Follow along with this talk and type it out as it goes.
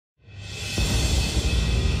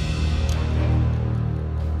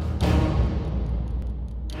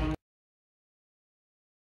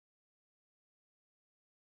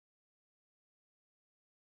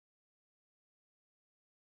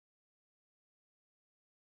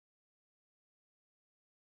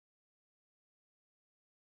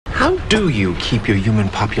How do you keep your human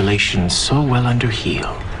population so well under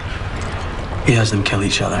heel? He has them kill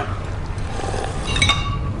each other.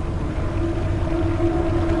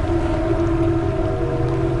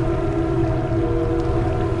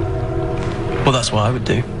 Well, that's what I would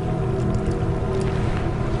do.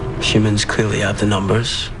 Humans clearly have the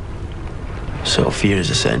numbers, so fear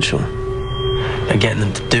is essential. And getting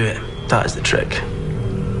them to do it, that is the trick.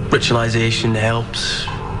 Ritualization helps.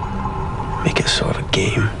 Make it sort of a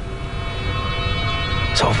game.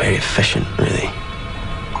 It's all very efficient, really.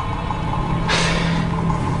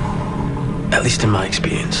 At least in my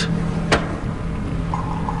experience.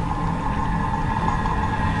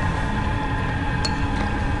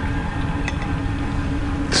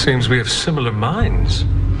 Seems we have similar minds.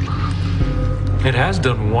 It has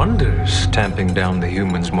done wonders, tamping down the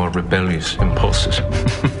humans' more rebellious impulses.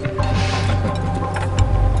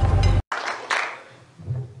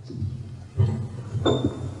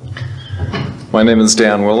 My name is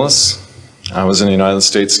Dan Willis. I was in the United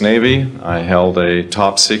States Navy. I held a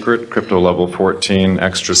top secret, crypto level 14,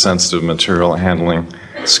 extra sensitive material handling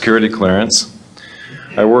security clearance.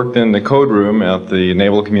 I worked in the code room at the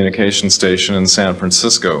Naval Communication Station in San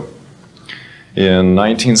Francisco. In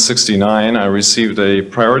 1969, I received a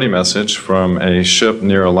priority message from a ship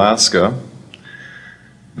near Alaska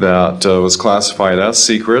that was classified as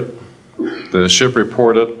secret. The ship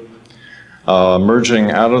reported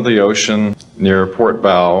merging out of the ocean near port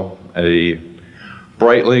bow a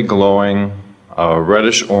brightly glowing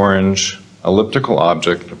reddish-orange elliptical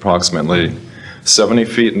object, approximately 70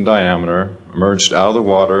 feet in diameter, emerged out of the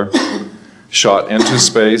water, shot into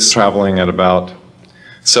space, traveling at about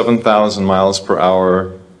 7,000 miles per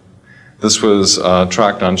hour. This was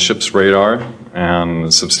tracked on ship's radar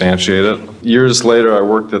and substantiated. Years later, I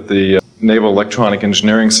worked at the Naval Electronic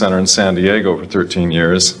Engineering Center in San Diego for 13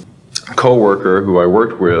 years. A co-worker who I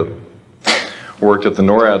worked with worked at the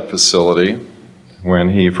NORAD facility. When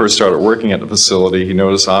he first started working at the facility, he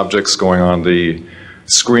noticed objects going on the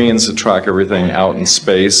screens that track everything out in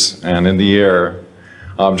space and in the air,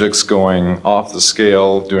 objects going off the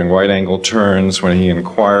scale, doing right-angle turns. When he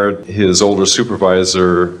inquired, his older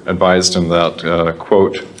supervisor advised him that,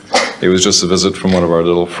 quote, it was just a visit from one of our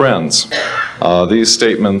little friends. These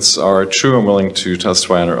statements are true. I'm willing to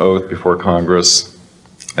testify under oath before Congress.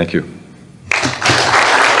 Thank you.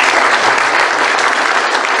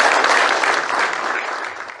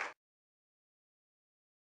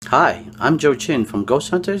 Hi, I'm Joe Chin from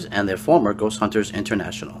Ghost Hunters and their former Ghost Hunters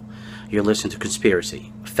International. You're listening to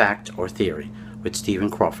Conspiracy, Fact or Theory with Stephen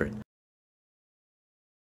Crawford.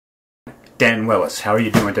 Dan Willis, how are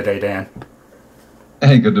you doing today, Dan?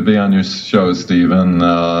 Hey, good to be on your show, Stephen.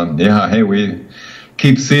 Yeah, hey, we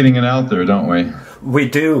keep seeding it out there, don't we? We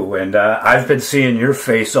do, and I've been seeing your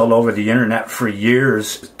face all over the internet for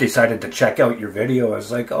years. Decided to check out your video. I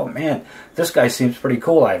was like, oh man, this guy seems pretty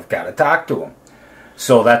cool. I've got to talk to him.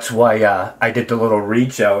 So that's why I did the little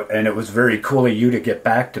reach out, and it was very cool of you to get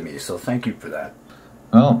back to me, so thank you for that.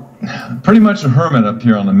 Well, pretty much a hermit up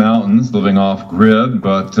here on the mountains, living off-grid,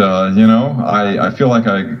 but, you know, I feel like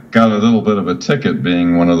I got a little bit of a ticket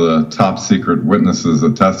being one of the top-secret witnesses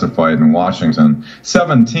that testified in Washington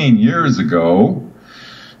 17 years ago.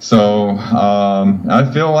 So I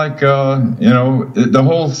feel like, you know, the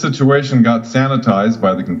whole situation got sanitized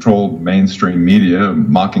by the controlled mainstream media,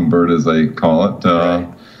 Mockingbird as they call it.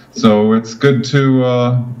 Right. So it's good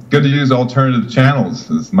to use alternative channels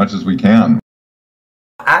as much as we can.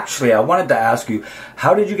 Actually, I wanted to ask you,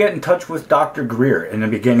 how did you get in touch with Dr. Greer in the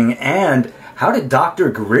beginning, and how did Dr.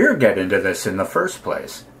 Greer get into this in the first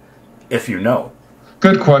place, if you know?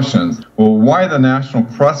 Good questions. Well, why the National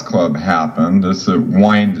Press Club happened, just to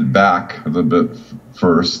wind back a little bit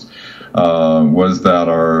first, was that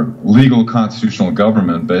our legal constitutional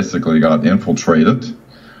government basically got infiltrated.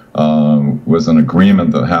 Was an agreement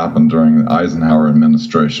that happened during the Eisenhower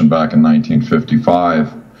administration back in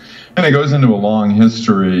 1955. And it goes into a long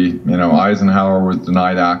history. You know, Eisenhower was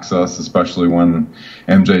denied access, especially when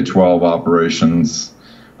MJ-12 operations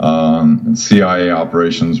and CIA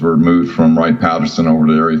operations were moved from Wright-Patterson over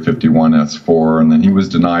to Area 51S4, and then he was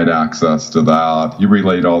denied access to that. He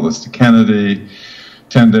relayed all this to Kennedy.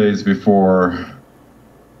 10 days before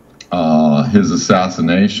his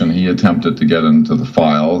assassination, he attempted to get into the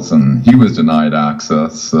files, and he was denied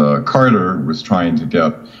access. President Carter was trying to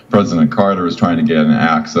get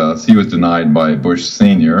access. He was denied by Bush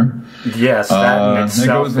Sr. Yes, that in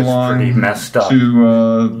itself is pretty messed up. To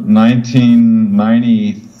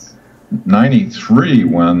 1993,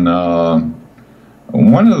 when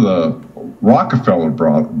one of the Rockefeller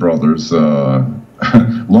brothers,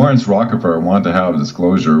 Lawrence Rockefeller wanted to have a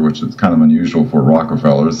disclosure, which is kind of unusual for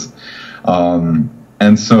Rockefellers.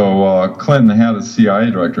 And so Clinton had his CIA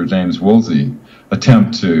director, James Woolsey,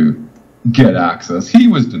 attempt to get access. He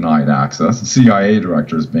was denied access. The CIA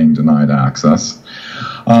director is being denied access.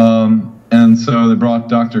 And so they brought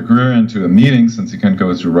Dr. Greer into a meeting, since he couldn't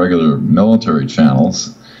go through regular military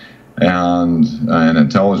channels and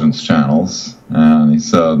intelligence channels. And he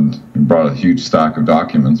said, he brought a huge stack of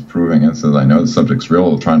documents proving it. Said, I know the subject's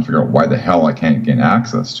real. Trying to figure out why the hell I can't gain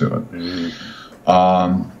access to it.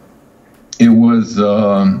 It was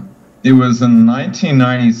in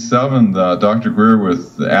 1997 that Dr. Greer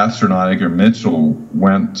with the astronaut Edgar Mitchell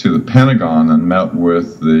went to the Pentagon and met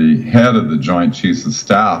with the head of the Joint Chiefs of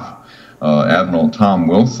Staff, Admiral Tom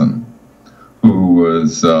Wilson, who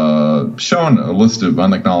was shown a list of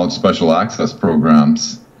unacknowledged special access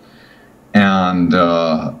programs, and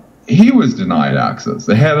he was denied access.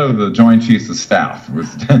 The head of the Joint Chiefs of Staff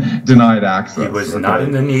was denied access. He was not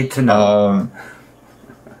in the need to know.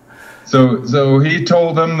 So he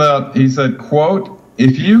told them that, he said, quote,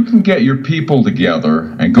 if you can get your people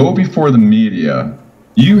together and go before the media,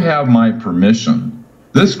 you have my permission.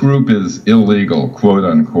 This group is illegal, quote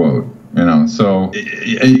unquote. You know, so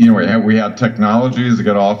we had technologies to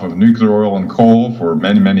get off of nuclear oil and coal for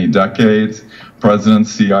many, many decades.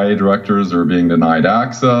 Presidents, CIA directors are being denied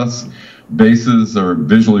access. Bases are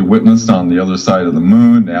visually witnessed on the other side of the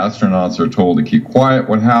moon. The astronauts are told to keep quiet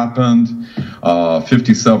what happened.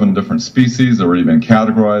 57 different species already been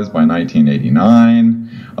categorized by 1989.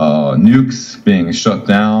 Nukes being shut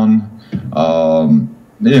down. On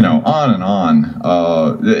and on.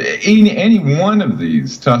 Any one of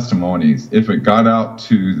these testimonies, if it got out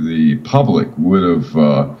to the public, would have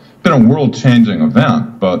been a world-changing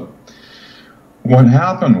event. But what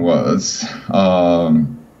happened was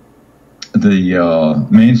the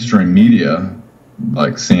mainstream media,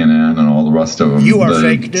 like CNN and all the rest of them,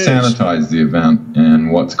 they sanitized the event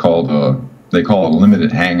in what's called they call a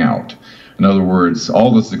limited hangout. In other words,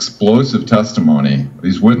 all this explosive testimony,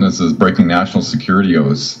 these witnesses breaking national security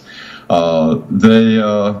oaths,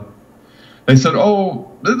 they said, oh,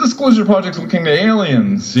 the Disclosure Project's looking to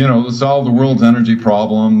aliens, to solve the world's energy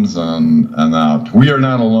problems, and that we are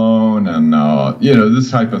not alone, and, this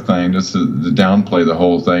type of thing, just to downplay the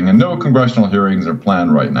whole thing. And no congressional hearings are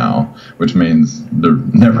planned right now, which means they're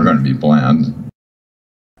never going to be planned.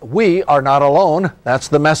 We are not alone. That's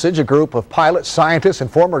the message a group of pilots, scientists, and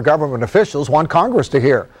former government officials want Congress to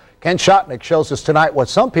hear. Ken Shotnick shows us tonight what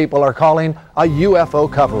some people are calling a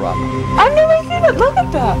UFO cover-up. I've never seen it. Look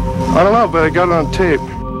at that. I don't know, but I got it on tape.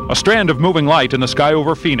 A strand of moving light in the sky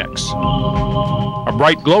over Phoenix. A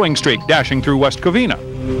bright glowing streak dashing through West Covina.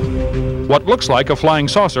 What looks like a flying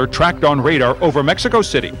saucer tracked on radar over Mexico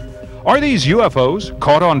City. Are these UFOs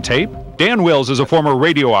caught on tape? Dan Wills is a former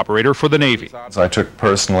radio operator for the Navy. I took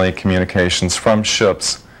personally communications from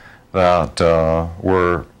ships that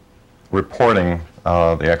were reporting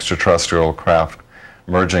the extraterrestrial craft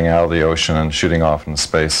merging out of the ocean and shooting off into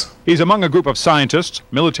space. He's among a group of scientists,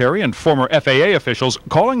 military, and former FAA officials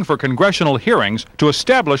calling for congressional hearings to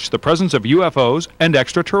establish the presence of UFOs and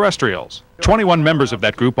extraterrestrials. 21 members of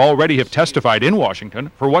that group already have testified in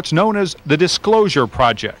Washington for what's known as the Disclosure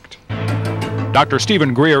Project. Dr.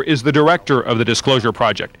 Stephen Greer is the director of the Disclosure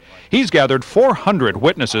Project. He's gathered 400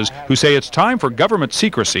 witnesses who say it's time for government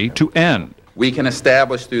secrecy to end. We can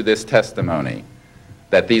establish through this testimony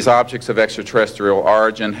that these objects of extraterrestrial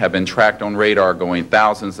origin have been tracked on radar going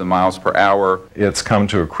thousands of miles per hour. It's come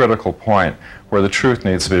to a critical point where the truth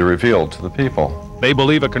needs to be revealed to the people. They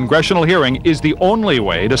believe a congressional hearing is the only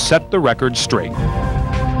way to set the record straight.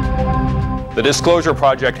 The Disclosure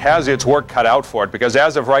Project has its work cut out for it because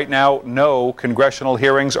as of right now, no congressional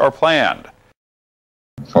hearings are planned.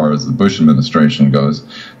 As far as the Bush administration goes,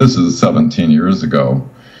 this is 17 years ago.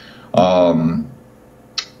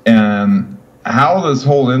 And how this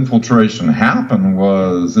whole infiltration happened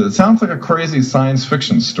was, it sounds like a crazy science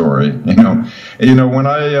fiction story. When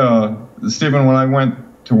Stephen, when I went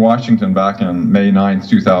to Washington back in May 9th,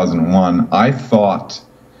 2001, I thought,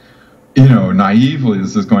 naively,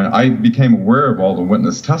 I became aware of all the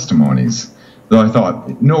witness testimonies. Though I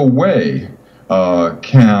thought, no way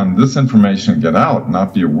can this information get out and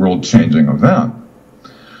not be a world-changing event.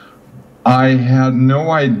 I had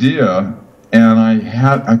no idea, and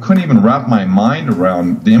I couldn't even wrap my mind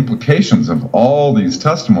around the implications of all these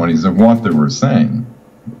testimonies of what they were saying.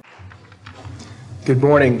 Good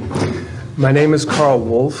morning. My name is Carl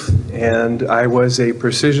Wolf, and I was a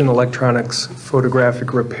precision electronics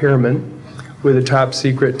photographic repairman with a top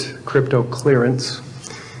secret crypto clearance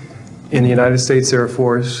in the United States Air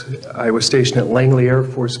Force. I was stationed at Langley Air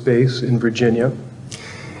Force Base in Virginia.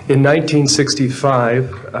 In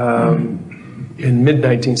 1965, in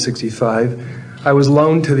mid-1965, I was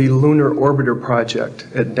loaned to the Lunar Orbiter Project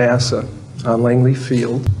at NASA on Langley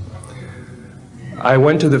Field. I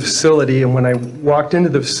went to the facility, and when I walked into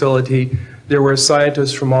the facility, there were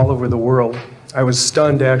scientists from all over the world. I was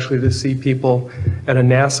stunned, actually, to see people at a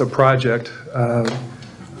NASA project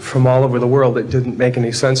from all over the world. It didn't make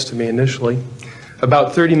any sense to me initially.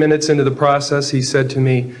 About 30 minutes into the process, he said to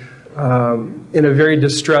me, in a very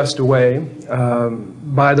distressed way,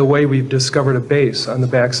 by the way, we've discovered a base on the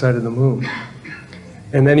backside of the moon.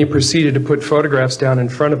 And then he proceeded to put photographs down in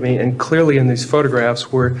front of me, and clearly in these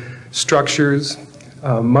photographs were structures,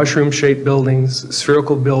 mushroom-shaped buildings,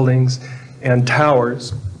 spherical buildings, and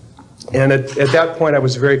towers. And at that point, I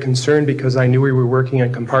was very concerned because I knew we were working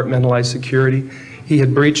on compartmentalized security. He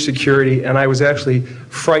had breached security, and I was actually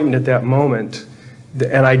frightened at that moment.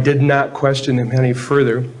 And I did not question him any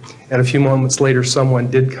further. And a few moments later, someone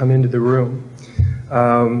did come into the room.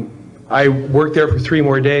 I worked there for 3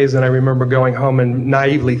 more days, and I remember going home and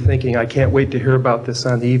naively thinking, I can't wait to hear about this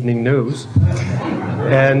on the evening news.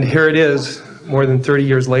 And here it is, more than 30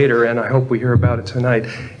 years later, and I hope we hear about it tonight.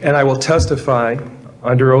 And I will testify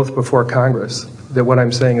under oath before Congress that what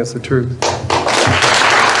I'm saying is the truth.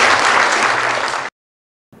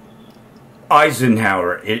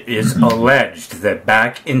 Eisenhower, it is alleged that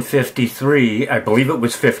back in 53, I believe it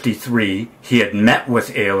was 53, he had met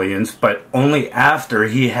with aliens, but only after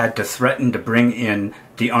he had to threaten to bring in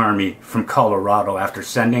the Army from Colorado after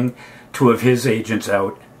sending 2 of his agents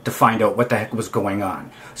out to find out what the heck was going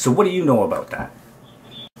on. So what do you know about that?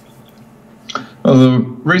 Well, the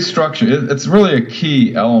restructure, it's really a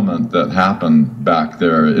key element that happened back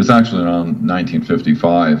there. It's actually around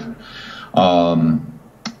 1955.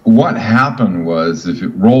 What happened was, if you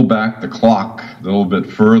roll back the clock a little bit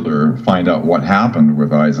further, find out what happened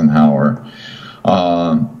with Eisenhower.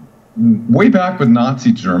 Way back with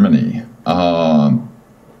Nazi Germany,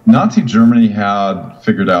 Nazi Germany had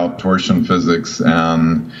figured out torsion physics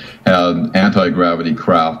and had anti-gravity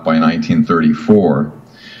craft by 1934.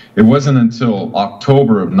 It wasn't until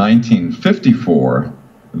October of 1954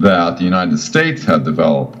 that the United States had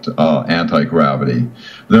developed anti-gravity.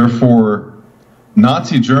 Therefore,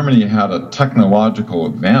 Nazi Germany had a technological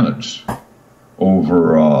advantage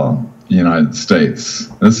over the United States.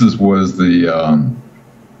 This was the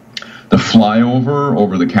flyover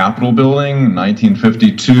over the Capitol building in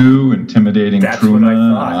 1952, intimidating Truman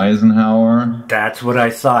and Eisenhower. That's what I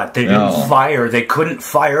thought. They didn't fire. They couldn't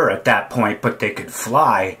fire at that point, but they could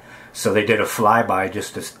fly. So they did a flyby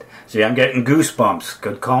just to... See, I'm getting goosebumps.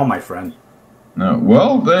 Good call, my friend. No,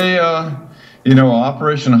 well, they...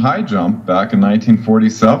 Operation High Jump back in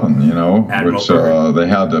 1947, which they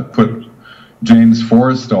had to put James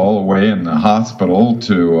Forrestal away in the hospital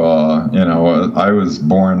to, I was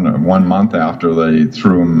born 1 month after they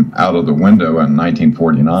threw him out of the window in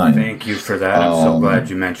 1949. Thank you for that. I'm so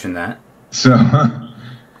glad you mentioned that. So,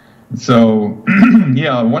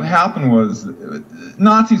 yeah, what happened was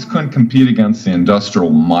Nazis couldn't compete against the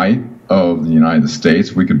industrial might of the United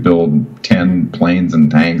States. We could build 10 planes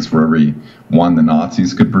and tanks for every one the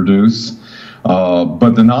Nazis could produce.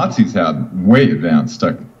 But the Nazis had way advanced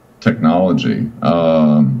technology.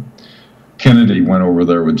 Kennedy went over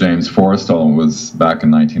there with James Forrestal and was back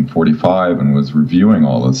in 1945 and was reviewing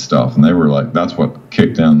all this stuff. And they were like, that's what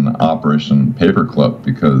kicked in Operation Paperclip,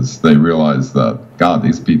 because they realized that, God,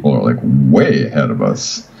 these people are like way ahead of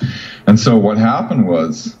us. And so what happened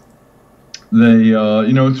was, they,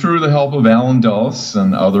 through the help of Allen Dulles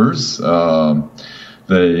and others,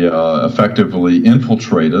 they effectively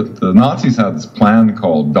infiltrated. The Nazis had this plan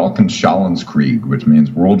called Weltanschauungskrieg, which means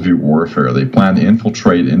worldview warfare. They planned to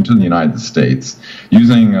infiltrate into the United States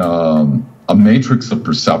using a matrix of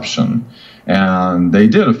perception. And they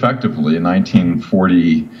did effectively in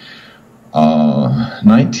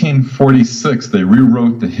 1946. They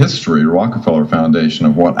rewrote the history, Rockefeller Foundation,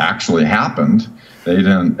 of what actually happened.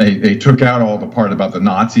 They took out all the part about the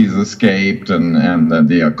Nazis escaped and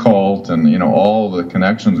the occult and, all the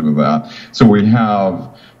connections with that. So we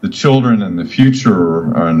have the children in the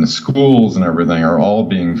future and the schools and everything are all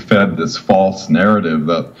being fed this false narrative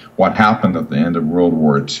that what happened at the end of World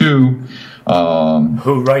War II.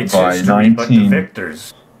 Who writes history but the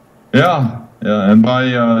victors? Yeah. Yeah, and by,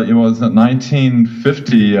 it was at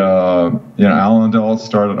 1950, Allen Dulles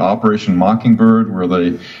started Operation Mockingbird, where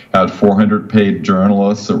they had 400 paid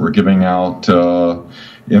journalists that were giving out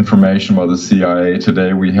information about the CIA.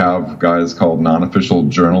 Today we have guys called non-official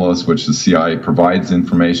journalists, which the CIA provides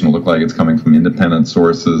information to look like it's coming from independent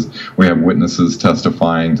sources. We have witnesses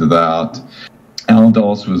testifying to that. Allen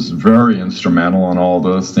Dulles was very instrumental in all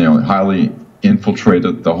this, highly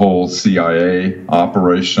infiltrated the whole CIA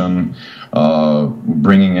operation,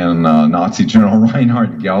 bringing in Nazi General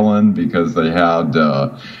Reinhard Gehlen because they had,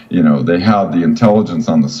 they had the intelligence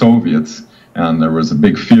on the Soviets, and there was a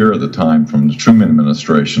big fear at the time from the Truman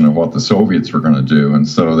administration of what the Soviets were going to do, and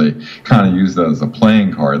so they kind of used that as a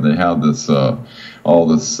playing card. They had this all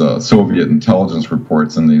this Soviet intelligence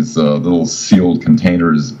reports in these little sealed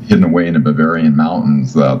containers hidden away in the Bavarian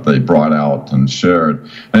mountains that they brought out and shared.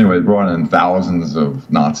 Anyway, they brought in thousands of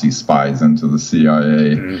Nazi spies into the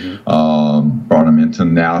CIA, brought them into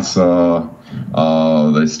NASA.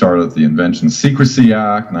 They started the Invention Secrecy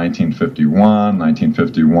Act, 1951.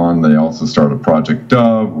 1951, they also started Project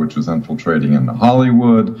Dove, which was infiltrating into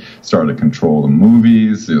Hollywood, started to control the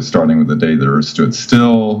movies, starting with The Day the Earth Stood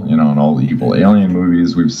Still, and all the evil alien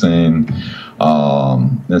movies we've seen.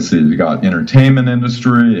 Let's see, you got entertainment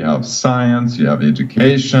industry, you have science, you have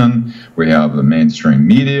education, we have the mainstream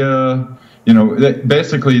media.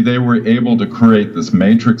 Basically they were able to create this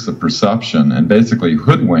matrix of perception and basically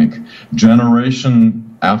hoodwink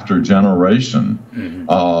generation after generation.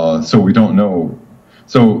 So we don't know.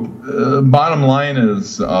 So bottom line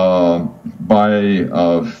is by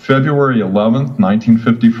February 11th,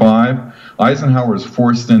 1955, Eisenhower was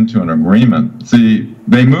forced into an agreement. See,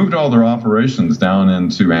 they moved all their operations down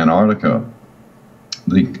into Antarctica.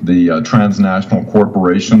 The transnational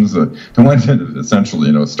corporations that went into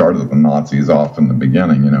essentially, started the Nazis off in the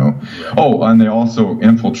beginning, Oh, and they also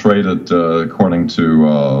infiltrated, according to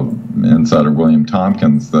insider William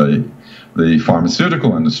Tompkins, the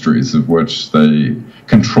pharmaceutical industries, of which they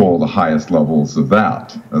control the highest levels of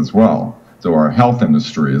that as well. So our health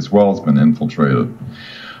industry as well has been infiltrated.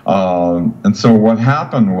 And so what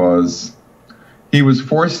happened was he was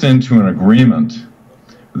forced into an agreement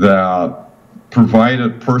that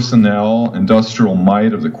provided personnel, industrial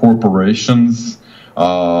might of the corporations,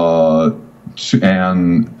 and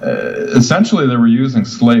essentially they were using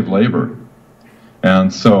slave labor.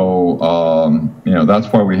 And so, that's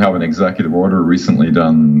why we have an executive order recently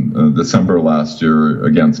done December last year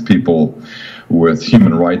against people with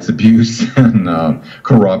human rights abuse and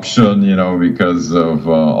corruption, because of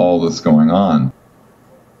all this going on.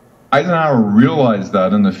 Eisenhower realized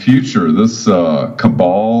that in the future, this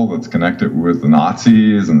cabal that's connected with the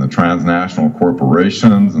Nazis and the transnational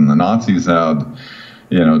corporations, and the Nazis had,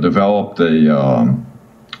 developed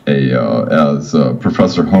as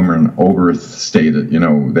Professor Hermann Oberth stated,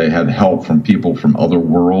 they had help from people from other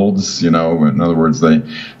worlds. In other words, there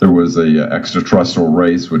was a extraterrestrial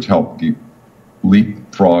race which helped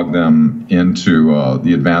leapfrog them into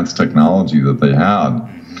the advanced technology that they had.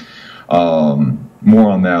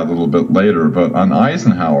 More on that a little bit later, but on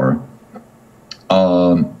Eisenhower,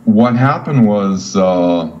 what happened was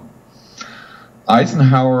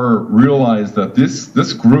Eisenhower realized that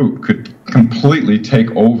this group could completely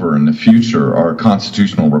take over in the future our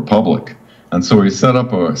constitutional republic, and so he set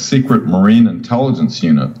up a secret Marine intelligence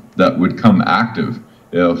unit that would come active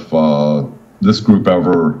if this group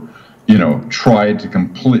ever, tried to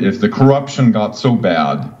complete. If the corruption got so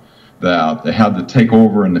bad that they had to take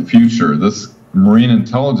over in the future, this Marine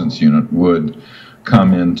intelligence unit would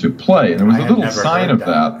come into play. And there was a little sign of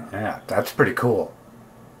that. Yeah, that's pretty cool.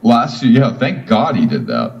 Last year, thank God he did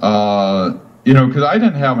that. Because I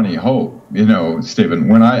didn't have any hope, Stephen.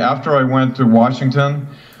 After I went to Washington,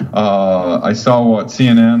 I saw what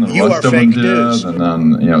CNN and the rest of them did, and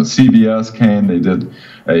then CBS came. They did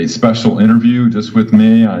a special interview just with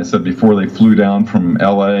me. I said before they flew down from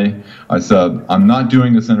LA, I said, I'm not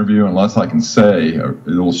doing this interview unless I can say a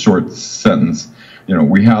little short sentence.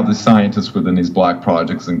 We have the scientists within these black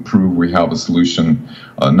projects and prove we have a solution,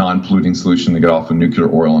 a non-polluting solution to get off of nuclear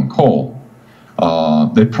oil and coal.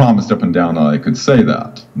 They promised up and down that I could say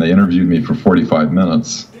that. They interviewed me for 45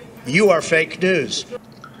 minutes. You are fake news.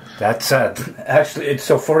 That's actually, it's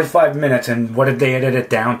so 45 minutes, and what did they edit it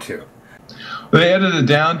down to? They edited it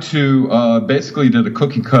down to basically did a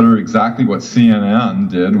cookie cutter exactly what CNN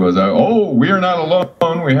did was, we are not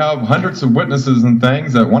alone. We have hundreds of witnesses and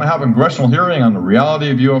things that want to have a congressional hearing on the reality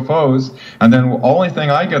of UFOs. And then the only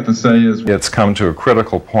thing I get to say is it's come to a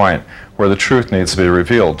critical point where the truth needs to be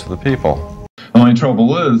revealed to the people. The only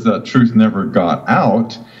trouble is that truth never got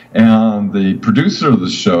out. And the producer of the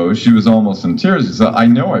show, she was almost in tears. She said, I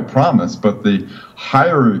know I promised, but the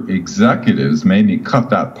higher executives made me cut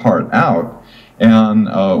that part out. And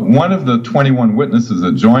one of the 21 witnesses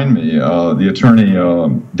that joined me, the attorney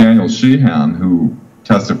Daniel Sheehan, who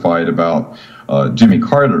testified about Jimmy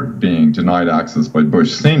Carter being denied access by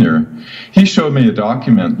Bush Sr., he showed me a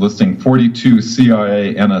document listing 42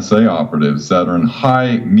 CIA NSA operatives that are in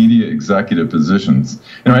high media executive positions.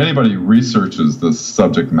 You know, anybody who researches this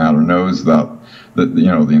subject matter knows that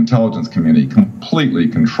the intelligence community completely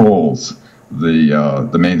controls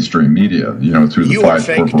the mainstream media, through the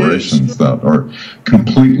 5 corporations that are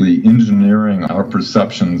completely engineering our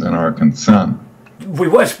perceptions and our consent.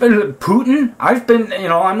 Putin, I've been,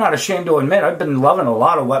 I'm not ashamed to admit, I've been loving a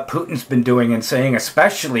lot of what Putin's been doing and saying,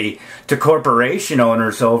 especially to corporation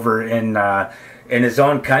owners over in his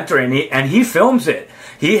own country, and he films it.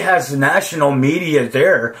 He has national media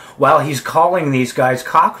there while he's calling these guys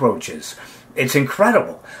cockroaches. It's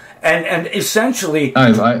incredible. And essentially...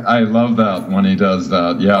 I love that when he does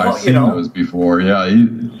that. Yeah, I've seen those before. Yeah,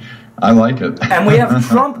 I like it. And we have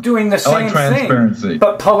Trump doing the same thing,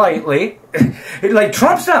 but politely. Like,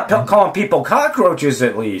 Trump's not calling people cockroaches,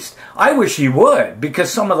 at least. I wish he would,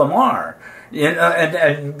 because some of them are.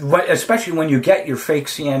 And especially when you get your fake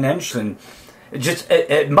CNNs, and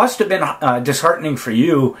it must have been disheartening for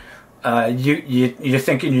you. You're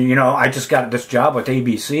thinking, I just got this job with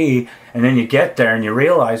ABC, and then you get there and you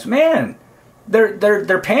realize, man,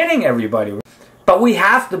 they're panning everybody. But we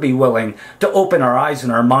have to be willing to open our eyes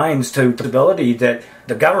and our minds to the possibility that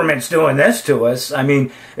the government's doing this to us. I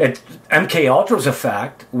mean, MK Ultra's a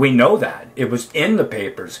fact. We know that. It was in the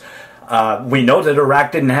papers. We know that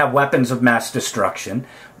Iraq didn't have weapons of mass destruction.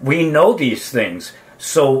 We know these things.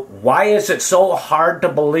 So why is it so hard to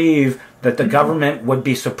believe that the government would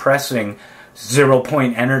be suppressing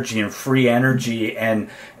zero-point energy and free energy and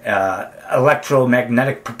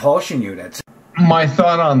electromagnetic propulsion units? My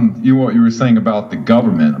thought on what you were saying about the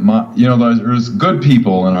government, there's good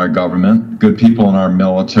people in our government, good people in our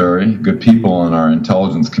military, good people in our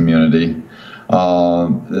intelligence community.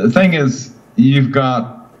 The thing is, you've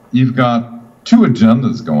got 2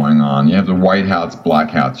 agendas going on. You have the white hats, black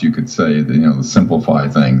hats, you could say, to simplify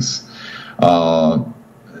things. And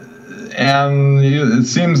it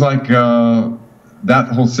seems like that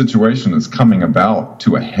whole situation is coming about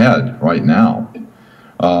to a head right now.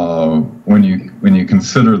 When you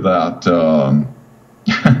consider that,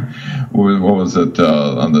 what was it,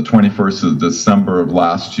 on the 21st of December of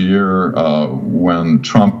last year, when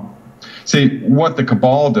Trump... See, what the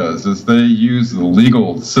cabal does is they use the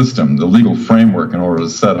legal system, the legal framework, in order to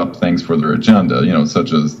set up things for their agenda,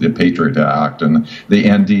 such as the Patriot Act and the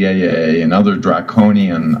NDAA and other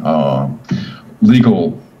draconian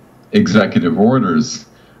legal executive orders.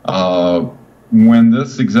 When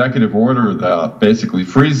this executive order that basically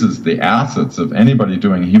freezes the assets of anybody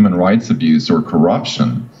doing human rights abuse or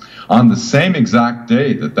corruption, on the same exact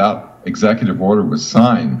day that executive order was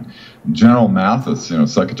signed, General Mathis,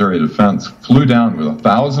 Secretary of Defense, flew down with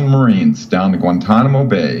 1,000 Marines down to Guantanamo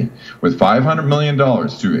Bay with $500 million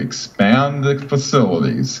to expand the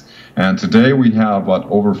facilities. And today we have,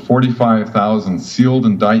 over 45,000 sealed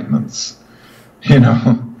indictments.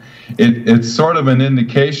 It's sort of an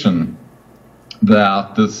indication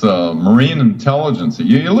that this Marine intelligence,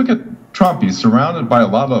 you look at Trump, he's surrounded by a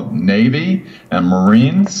lot of Navy and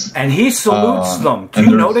Marines. And he salutes them. Do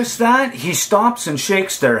you notice that? He stops and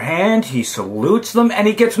shakes their hand, he salutes them, and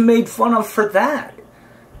he gets made fun of for that.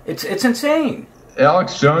 It's insane.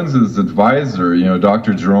 Alex Jones's advisor,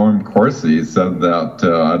 Dr. Jerome Corsi, said that,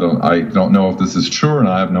 I don't know if this is true and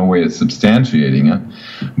I have no way of substantiating it,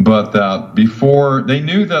 but that before, they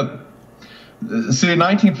knew that. See, in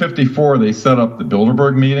 1954, they set up the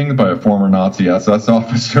Bilderberg meeting by a former Nazi SS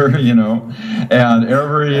officer, and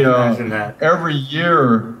every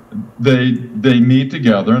year they meet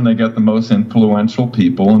together and they get the most influential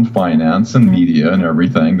people in finance and media and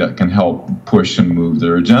everything that can help push and move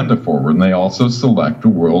their agenda forward. And they also select the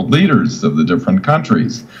world leaders of the different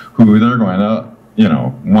countries who they're going to,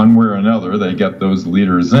 one way or another, they get those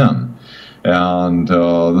leaders in. And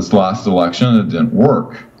this last election, it didn't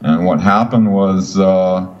work. And what happened was,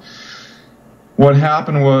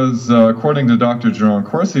 according to Dr. Jerome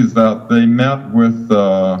Corsi, is that they met with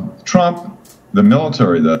Trump, the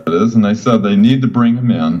military that is, and they said they need to bring him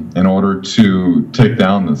in order to take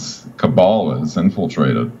down this cabal that's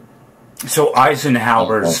infiltrated. So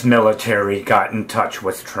Eisenhower's military got in touch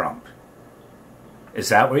with Trump. Is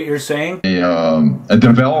that what you're saying? A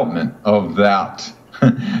development of that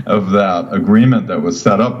agreement that was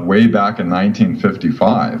set up way back in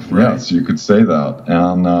 1955. Right. Yes, you could say that.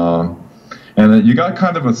 And you got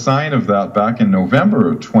kind of a sign of that back in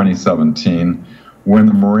November of 2017 when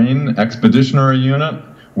the Marine Expeditionary Unit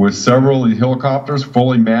with several helicopters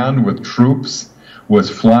fully manned with troops was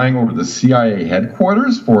flying over the CIA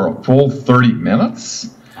headquarters for a full 30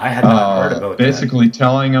 minutes. I had not heard about basically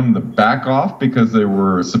telling them to back off because they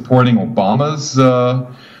were supporting Obama's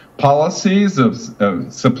policies of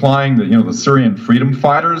supplying the Syrian freedom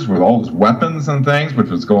fighters with all those weapons and things, which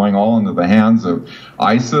was going all into the hands of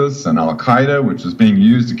ISIS and Al Qaeda, which is being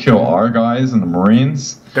used to kill our guys and the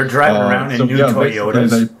Marines. They're driving around in new Toyotas.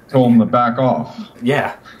 They told them to back off.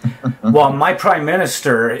 Yeah. Well, my prime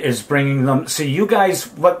minister is bringing them. See, you guys,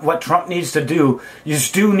 what Trump needs to do, you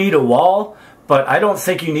do need a wall, but I don't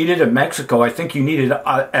think you need it at Mexico. I think you need it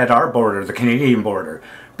at our border, the Canadian border,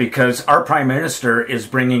 because our prime minister is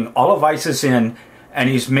bringing all of ISIS in, and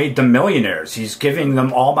he's made them millionaires. He's giving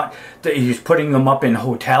them he's putting them up in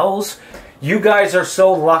hotels. You guys are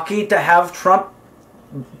so lucky to have Trump.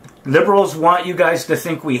 Liberals want you guys to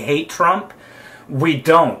think we hate Trump. We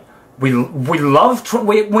don't. We love Trump.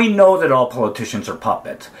 We know that all politicians are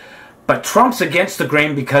puppets. But Trump's against the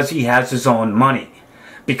grain because he has his own money.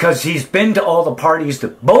 Because he's been to all the parties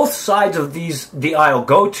that both sides of the aisle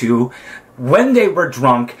go to. When they were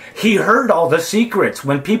drunk, he heard all the secrets.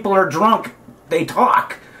 When people are drunk, they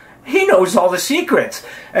talk. He knows all the secrets.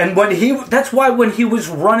 And that's why when he was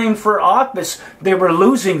running for office, they were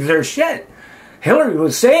losing their shit. Hillary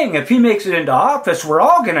was saying, if he makes it into office, we're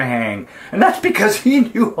all going to hang. And that's because he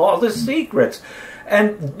knew all the secrets.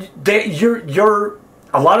 And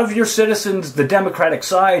a lot of your citizens, the Democratic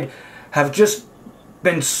side, have just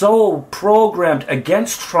been so programmed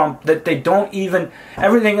against Trump that they don't even,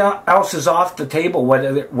 everything else is off the table,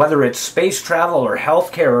 whether it's space travel or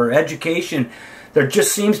healthcare or education. There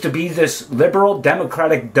just seems to be this liberal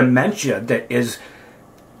Democratic dementia that is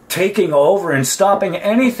taking over and stopping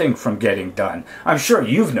anything from getting done. I'm sure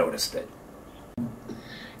you've noticed it.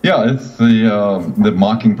 Yeah, it's the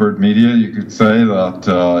Mockingbird media, you could say, that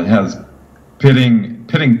has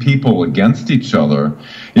pitting people against each other.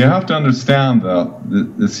 You have to understand that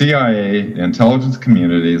the CIA, the intelligence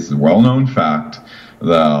community, is a well-known fact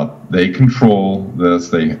that they control this.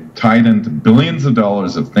 They tied into billions of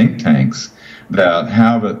dollars of think tanks that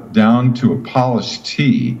have it down to a polished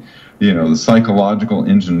T. The psychological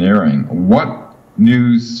engineering, what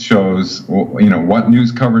news shows, what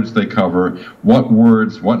news coverage they cover, what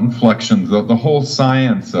words, what inflections, the whole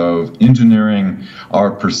science of engineering our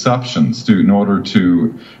perceptions in order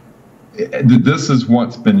to, this is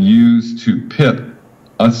what's been used to pit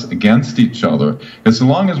us against each other. As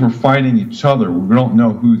long as we're fighting each other, we don't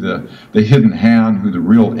know who the hidden hand, who the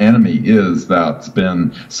real enemy is that's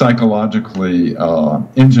been psychologically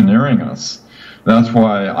engineering us. That's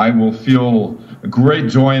why I will feel great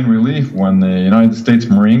joy and relief when the United States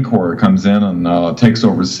Marine Corps comes in and takes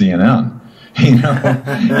over CNN.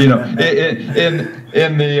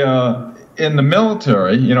 In the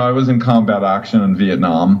military, I was in combat action in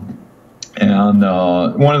Vietnam, and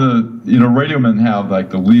one of the radiomen have like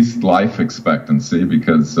the least life expectancy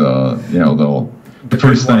because they'll the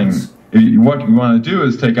first thing. What you want to do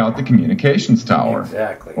is take out the communications tower,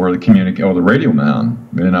 exactly, or the radio man.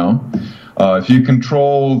 If you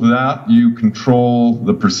control that, you control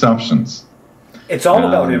the perceptions. It's all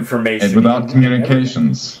about information. And without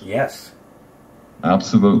communications. Yes.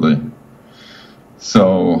 Absolutely.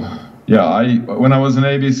 So, yeah, when I was an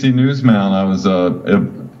ABC newsman, I was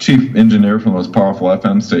a chief engineer for the most powerful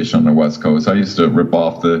FM station on the West Coast. I used to rip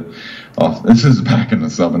off this is back in the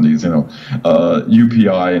 70s,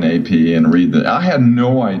 UPI and AP and read I had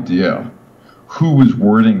no idea who was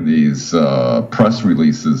wording these press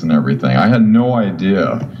releases and everything. I had no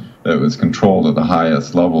idea that it was controlled at the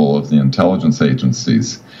highest level of the intelligence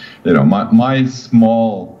agencies. My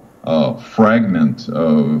small fragment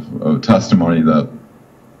of testimony that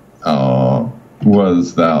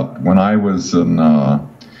was that when I was in the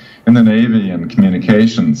Navy and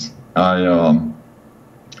communications,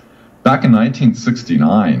 back in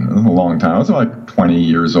 1969, a long time, I was like 20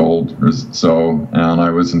 years old or so, and I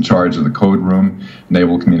was in charge of the code room,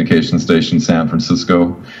 Naval Communications Station, San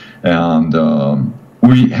Francisco, and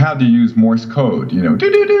we had to use Morse code,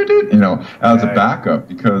 as a backup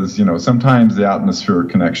because, sometimes the atmospheric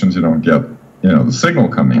connections, you don't get, the signal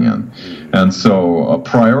coming in. And so a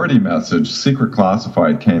priority message, secret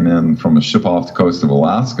classified, came in from a ship off the coast of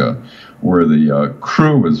Alaska, where the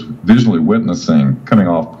crew was visually witnessing, coming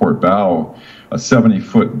off port bow, a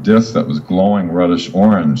 70-foot disc that was glowing reddish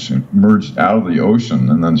orange, emerged out of the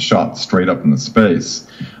ocean and then shot straight up into space.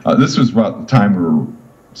 This was about the time we were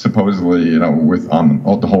supposedly,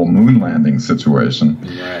 on the whole moon landing situation.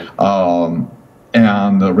 Right.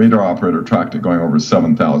 And the radar operator tracked it going over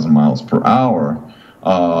 7,000 miles per hour.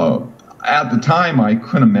 At the time, I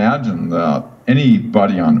couldn't imagine that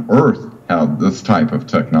anybody on Earth had this type of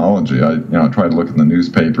technology. I tried to look in the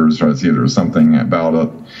newspapers, try to see if there was something about it.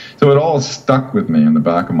 So it all stuck with me in the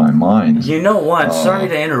back of my mind. You know what? Sorry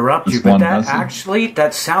to interrupt you, but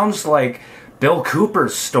that sounds like Bill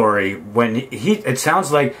Cooper's story when it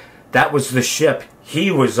sounds like that was the ship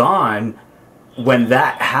he was on when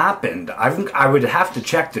that happened. I would have to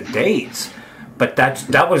check the dates, but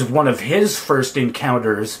that was one of his first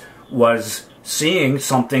encounters, was seeing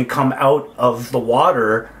something come out of the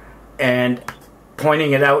water and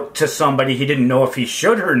pointing it out to somebody. He didn't know if he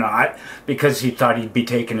should or not because he thought he'd be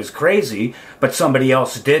taken as crazy, but somebody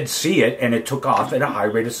else did see it and it took off at a high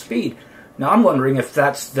rate of speed. Now I'm wondering if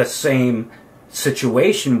that's the same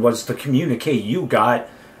situation. Was the communique you got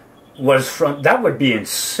was from, that would be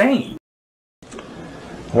insane.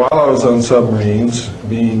 While I was on submarines,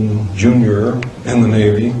 being junior in the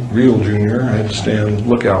Navy, real junior, I had to stand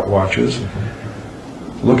lookout watches.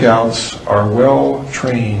 Lookouts are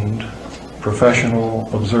well-trained professional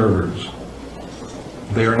observers.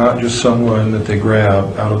 They are not just someone that they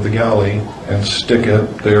grab out of the galley and stick it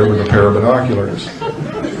there with a pair of binoculars.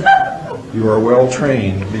 You are well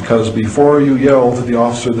trained, because before you yell to the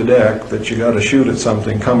officer of the deck that you got to shoot at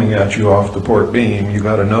something coming at you off the port beam, you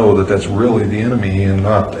got to know that that's really the enemy and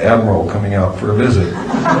not the admiral coming out for a visit.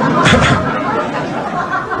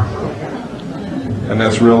 And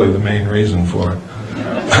that's really the main reason for it.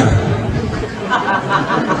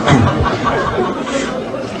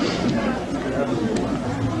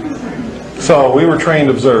 So we were trained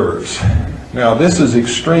observers. Now this is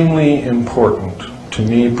extremely important to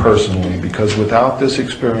me personally, because without this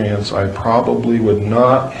experience I probably would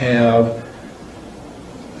not have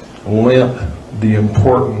lent the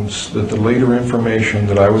importance that the later information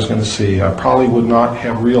that I was going to see, I probably would not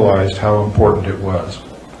have realized how important it was.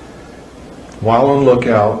 While on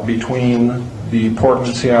lookout between the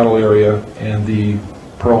Portland, Seattle area and the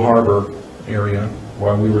Pearl Harbor area,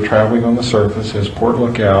 while we were traveling on the surface as port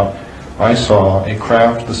lookout, I saw a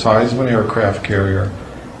craft the size of an aircraft carrier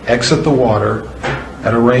exit the water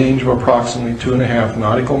at a range of approximately 2.5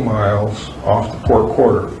 nautical miles off the port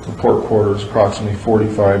quarter. The port quarter is approximately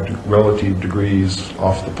 45 relative degrees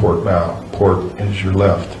off the port bow. Port is your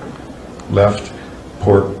left. Left,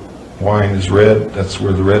 port wine is red. That's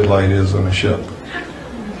where the red light is on the ship.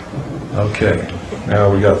 Okay,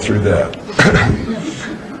 now we got through that.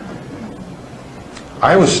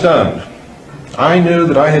 I was stunned. I knew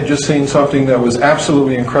that I had just seen something that was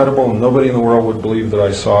absolutely incredible and nobody in the world would believe that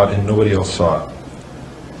I saw it and nobody else saw it.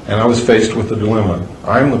 And I was faced with a dilemma.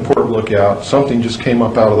 I'm the port lookout. Something just came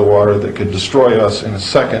up out of the water that could destroy us in a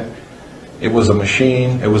second. It was a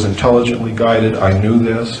machine. It was intelligently guided. I knew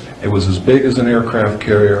this. It was as big as an aircraft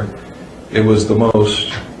carrier. It was the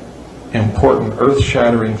most important,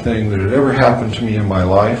 earth-shattering thing that had ever happened to me in my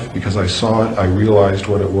life, because I saw it, I realized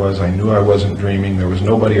what it was, I knew I wasn't dreaming, there was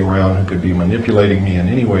nobody around who could be manipulating me in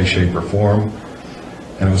any way, shape, or form,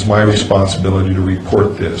 and it was my responsibility to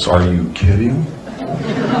report this. Are you kidding?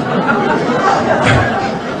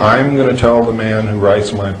 I'm going to tell the man who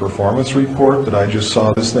writes my performance report that I just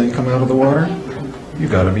saw this thing come out of the water? You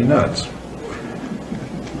got to be nuts.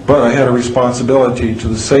 But I had a responsibility to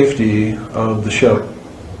the safety of the ship,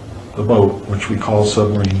 the boat, which we call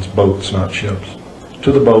submarines boats, not ships,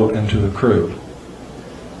 to the boat and to the crew.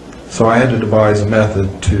 So I had to devise a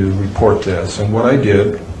method to report this, and what I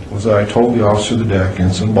did was I told the officer of the deck,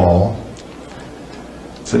 Ensign Ball,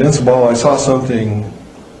 I said, Ensign Ball, I saw something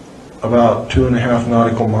about 2.5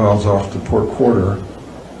 nautical miles off the port quarter,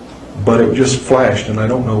 but it just flashed and I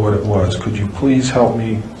don't know what it was. Could you please help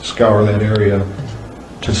me scour that area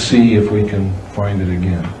to see if we can find it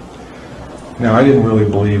again? Now, I didn't really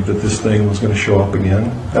believe that this thing was going to show up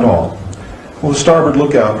again at all. Well, the starboard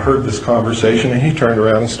lookout heard this conversation and he turned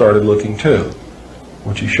around and started looking too,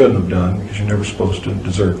 which he shouldn't have done because you're never supposed to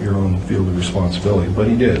desert your own field of responsibility, but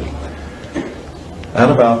he did.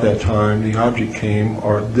 At about that time, the object came,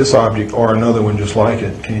 or this object or another one just like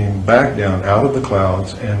it, came back down out of the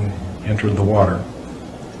clouds and entered the water.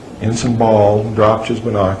 Ensign Ball dropped his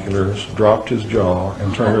binoculars, dropped his jaw,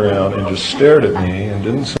 and turned around and just stared at me and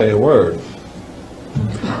didn't say a word.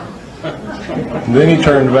 And then he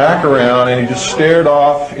turned back around and he just stared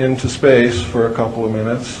off into space for a couple of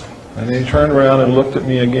minutes. And then he turned around and looked at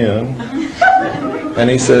me again. And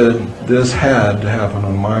he said, this had to happen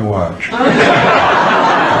on my watch.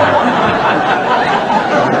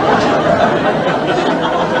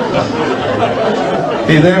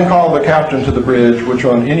 He then called the captain to the bridge, which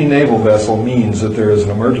on any naval vessel means that there is an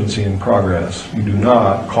emergency in progress. You do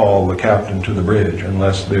not call the captain to the bridge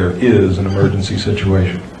unless there is an emergency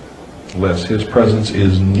situation, unless his presence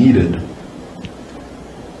is needed.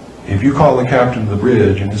 If you call the captain to the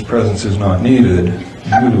bridge and his presence is not needed,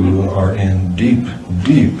 you are in deep,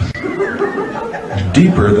 deep,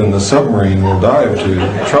 deeper than the submarine will dive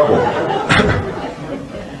to trouble.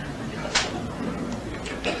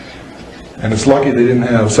 And it's lucky they didn't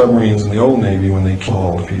have submarines in the old Navy when they killed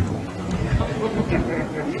all the people.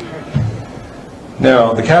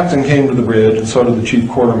 Now, the captain came to the bridge, and so did the chief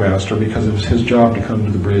quartermaster, because it was his job to come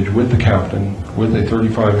to the bridge with the captain with a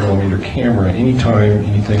 35mm camera anytime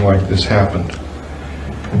anything like this happened.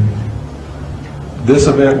 This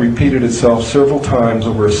event repeated itself several times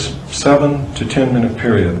over a 7 to 10 minute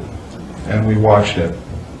period, and we watched it.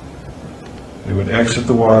 They would exit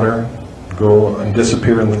the water, go and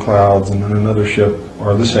disappear in the clouds, and then another ship,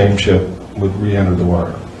 or the same ship, would re-enter the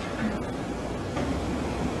water.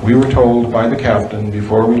 We were told by the captain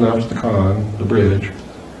before we left the bridge,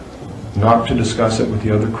 not to discuss it with the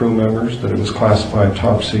other crew members, that it was classified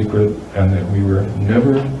top secret, and that we were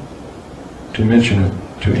never to mention it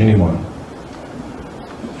to anyone.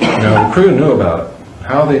 Now, the crew knew about it.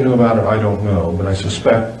 How they knew about it, I don't know, but I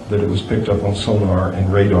suspect that it was picked up on sonar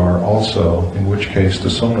and radar also, in which case the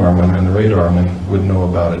sonarman and the radarman would know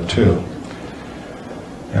about it too.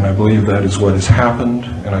 And I believe that is what has happened,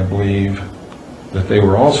 and I believe that they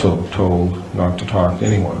were also told not to talk to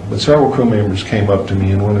anyone. But several crew members came up to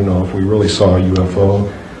me and wanted to know if we really saw a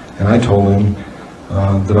UFO, and I told them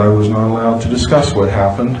that I was not allowed to discuss what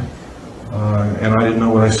happened, and I didn't know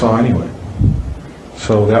what I saw anyway.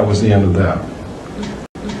 So that was the end of that.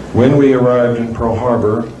 When we arrived in Pearl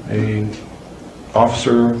Harbor, an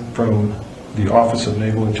officer from the Office of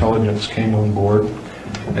Naval Intelligence came on board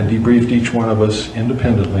and debriefed each one of us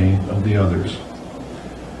independently of the others.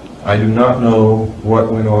 I do not know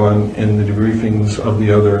what went on in the debriefings of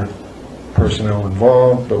the other personnel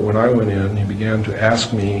involved, but when I went in, he began to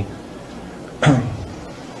ask me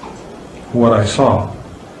what I saw.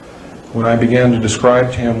 When I began to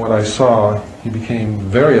describe to him what I saw, he became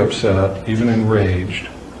very upset, even enraged.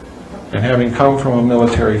 And having come from a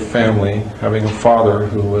military family, having a father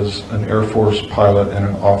who was an Air Force pilot and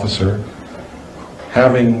an officer,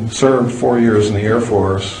 having served 4 years in the Air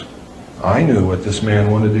Force, I knew what this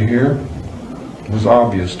man wanted to hear. It was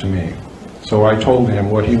obvious to me. So I told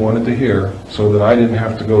him what he wanted to hear so that I didn't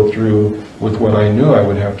have to go through with what I knew I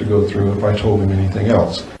would have to go through if I told him anything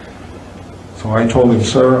else. So I told him,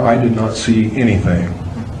 sir, I did not see anything.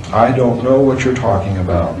 I don't know what you're talking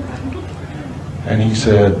about. And he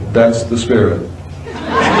said, that's the spirit.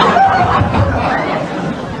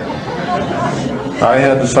 I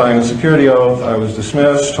had to sign a security oath. I was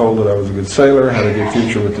dismissed, told that I was a good sailor, had a good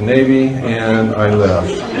future with the Navy, and I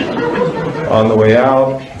left. On the way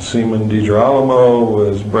out, Seaman DiGirolamo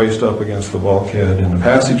was braced up against the bulkhead in the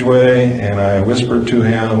passageway, and I whispered to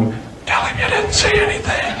him, tell him you didn't say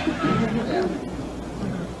anything.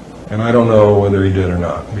 And I don't know whether he did or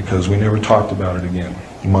not, because we never talked about it again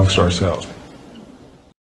amongst ourselves.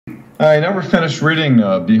 I never finished reading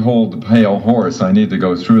Behold the Pale Horse. I need to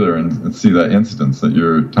go through there and see that instance that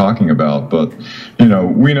you're talking about. But, you know,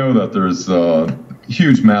 we know that there's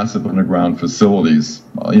huge, massive underground facilities,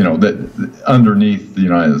 that underneath the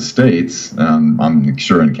United States, and I'm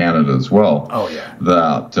sure in Canada as well. Oh yeah.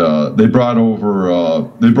 That they brought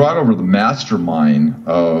over the mastermind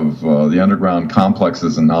of the underground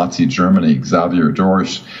complexes in Nazi Germany, Xavier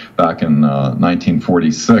Dorsch, back in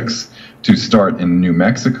 1946. To start in New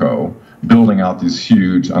Mexico, building out these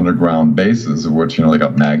huge underground bases, of which, they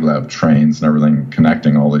got maglev trains and everything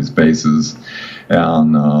connecting all these bases.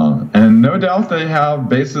 And no doubt they have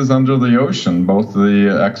bases under the ocean, both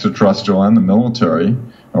the extraterrestrial and the military,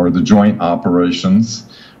 or the joint operations,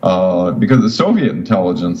 because the Soviet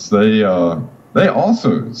intelligence, they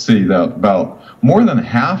also see that about more than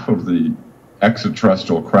half of the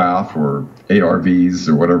extraterrestrial craft, or ARVs,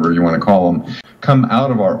 or whatever you want to call them, come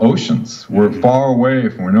out of our oceans. We're far away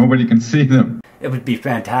from where nobody can see them. It would be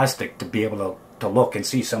fantastic to be able to look and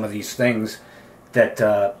see some of these things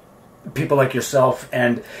that people like yourself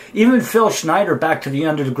and even Phil Schneider, back to the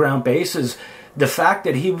underground bases, the fact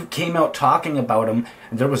that he came out talking about them,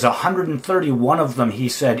 there was 131 of them, he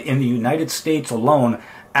said, in the United States alone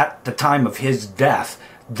at the time of his death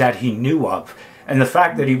that he knew of. And the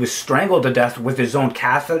fact that he was strangled to death with his own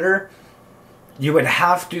catheter, you would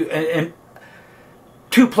have to... and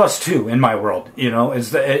 2 + 2 in my world,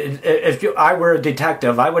 is if I were a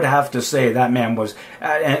detective, I would have to say that man was,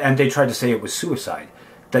 and they tried to say it was suicide,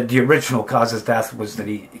 that the original cause of death was that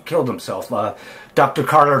he killed himself. Dr.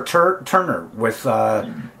 Carter Turner with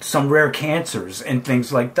some rare cancers and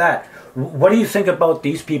things like that. What do you think about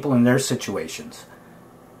these people and their situations?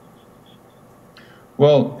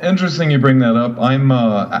 Well, interesting you bring that up. I'm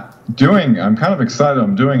kind of excited.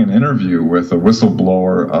 I'm doing an interview with a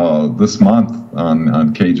whistleblower this month on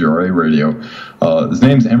KGRA radio. His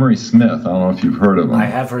name's Emery Smith. I don't know if you've heard of him. I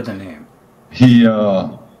have heard the name. He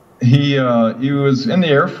was in the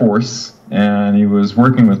Air Force, and he was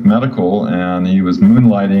working with medical, and he was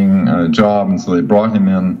moonlighting a job, and so they brought him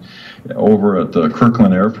in over at the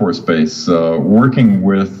Kirkland Air Force Base, working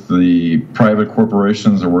with the private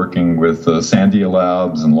corporations, or working with Sandia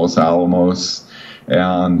Labs and Los Alamos,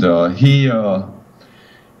 and he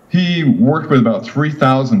worked with about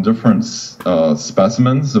 3,000 different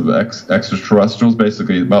specimens of extraterrestrials,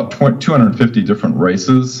 basically about 250 different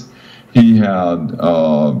races. He had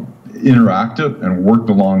interacted and worked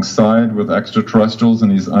alongside with extraterrestrials in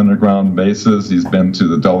these underground bases. He's been to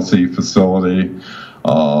the Dulce facility.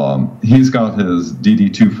 He's got his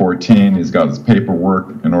DD-214. He's got his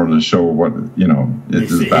paperwork in order to show what, his background.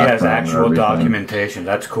 He has actual documentation.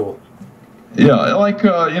 That's cool. Yeah, like,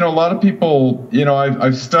 a lot of people,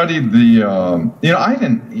 I've studied the,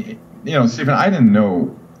 Stephen, I didn't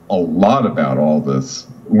know a lot about all this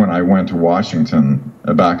when I went to Washington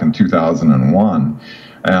back in 2001.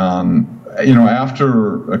 And,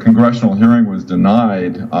 after a congressional hearing was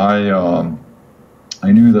denied,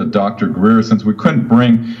 I knew that Dr. Greer, since we couldn't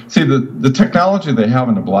the technology they have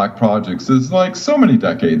in the black projects is like so many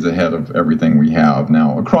decades ahead of everything we have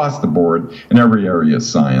now across the board in every area of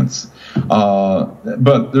science.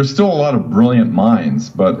 But there's still a lot of brilliant minds.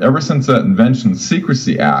 But ever since that Invention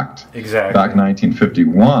Secrecy Act back in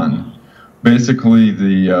 1951, basically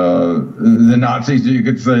the Nazis, you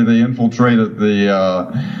could say, they infiltrated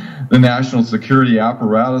the national security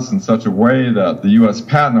apparatus in such a way that the U.S.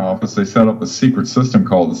 Patent Office, they set up a secret system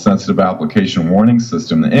called the Sensitive Application Warning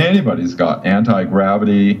System. Anybody's got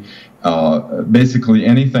anti-gravity, basically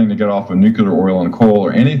anything to get off of nuclear, oil, and coal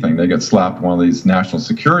or anything, they get slapped one of these national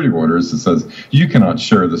security orders that says, you cannot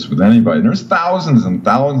share this with anybody. And there's thousands and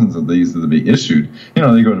thousands of these that be issued. They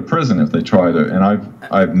go to prison if they try to. And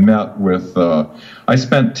I've met with, I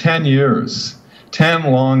spent 10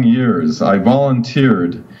 long years, I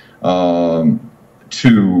volunteered we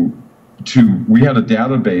had a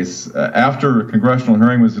database. After a congressional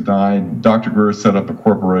hearing was denied, Dr. Greer set up a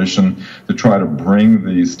corporation to try to bring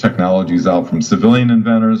these technologies out from civilian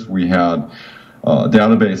inventors. We had a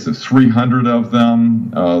database of 300 of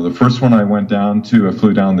them. The first one I flew down to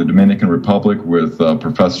the Dominican Republic with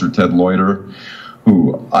Professor Ted Loiter,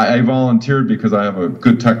 who I volunteered because I have a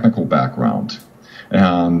good technical background.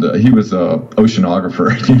 And he was an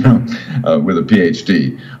oceanographer, with a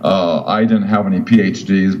PhD. I didn't have any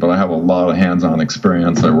PhDs, but I have a lot of hands-on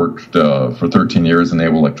experience. I worked for 13 years in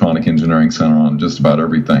Naval Electronic Engineering Center on just about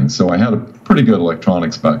everything. So I had a pretty good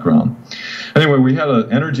electronics background. Anyway, we had an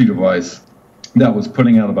energy device that was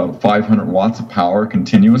putting out about 500 watts of power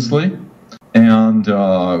continuously, and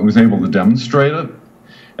was able to demonstrate it.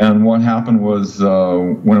 And what happened was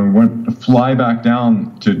when we went to fly back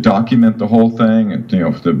down to document the whole thing, and,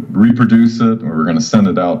 to reproduce it, we were going to send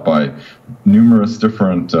it out by numerous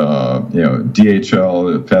different,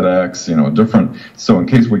 DHL, FedEx, different. So in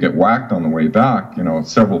case we get whacked on the way back,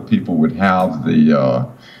 several people would have the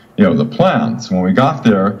plans. When we got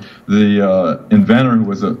there, the inventor, who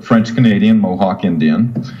was a French-Canadian Mohawk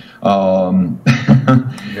Indian,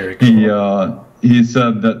 very cool. He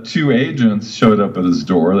said that 2 agents showed up at his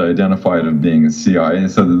door. They identified him being a CIA and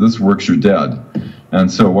said that this works, you're dead. And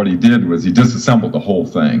so what he did was he disassembled the whole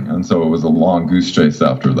thing. And so it was a long goose chase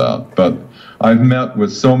after that. But I've met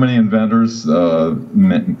with so many inventors. Some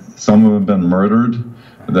of them have been murdered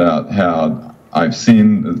I've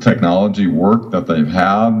seen the technology work that they've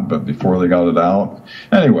had, but before they got it out.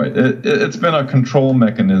 Anyway, it's been a control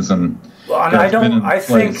mechanism. Well, and I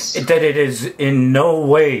think that it is in no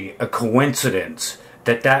way a coincidence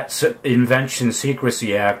that Invention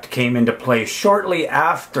Secrecy Act came into play shortly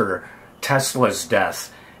after Tesla's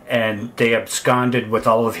death, and they absconded with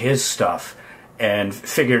all of his stuff and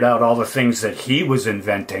figured out all the things that he was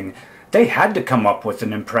inventing. They had to come up with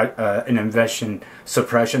an Invention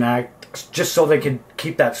Suppression Act just so they could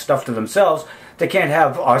keep that stuff to themselves. They can't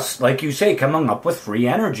have us, like you say, coming up with free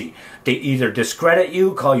energy. They either discredit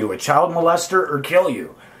you, call you a child molester, or kill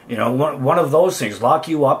you. One of those things, lock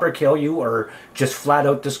you up or kill you, or just flat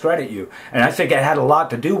out discredit you. And I think it had a lot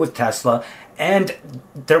to do with Tesla. And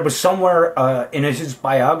there was somewhere in his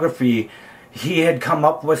biography, he had come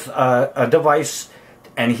up with a device,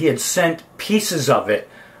 and he had sent pieces of it,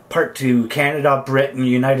 part to Canada, Britain,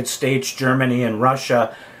 United States, Germany, and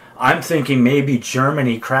Russia. I'm thinking maybe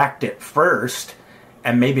Germany cracked it first,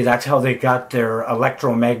 and maybe that's how they got their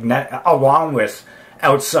electromagnet, along with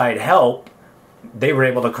outside help, they were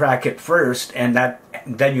able to crack it first, and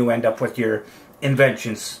then you end up with your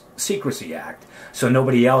Inventions Secrecy Act. So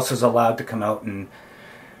nobody else is allowed to come out and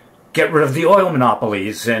get rid of the oil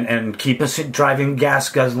monopolies and keep us driving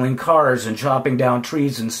gas-guzzling cars and chopping down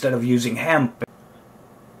trees instead of using hemp.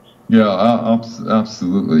 Yeah,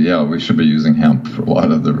 absolutely. Yeah, we should be using hemp for a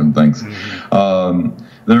lot of different things.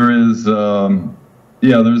 There's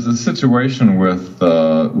a situation with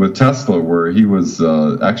Tesla where he was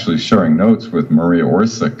actually sharing notes with Maria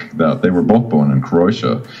Orsic that they were both born in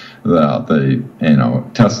Croatia. That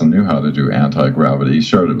Tesla knew how to do anti-gravity. He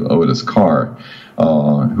shared it with Otis Carr,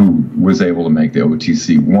 who was able to make the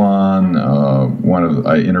OTC-1.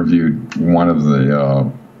 I interviewed one of the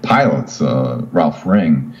pilots, Ralph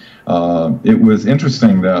Ring. It was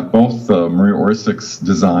interesting that both Maria Orsic's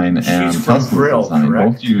design and Tesla's design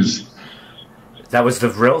both used. That was the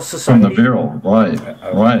Vril Society? From the Vril,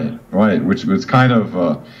 right, which was kind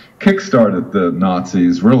of kickstarted the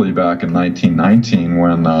Nazis really back in 1919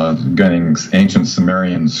 when getting ancient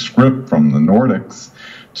Sumerian script from the Nordics,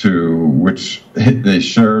 to which they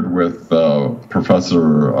shared with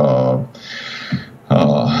Professor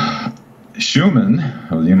Schumann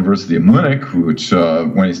of the University of Munich, which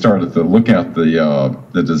when he started to look at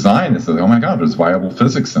the design, they said, "Oh my God, there's viable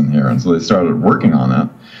physics in here," and so they started working on it,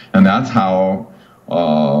 and that's how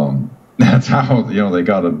they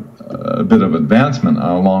got a bit of advancement.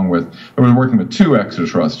 Along with, they were working with two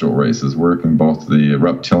extraterrestrial races, working both the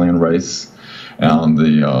reptilian race and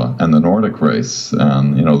the Nordic race,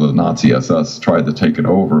 and the Nazi SS tried to take it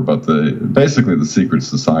over, but basically the secret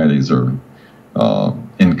societies are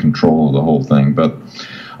in control of the whole thing. But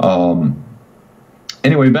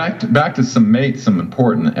anyway, back to some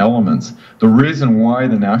important elements. The reason why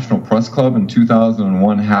the National Press Club in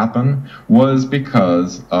 2001 happened was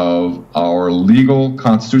because of our legal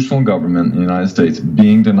constitutional government in the United States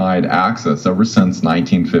being denied access ever since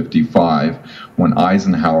 1955, when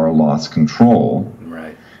Eisenhower lost control.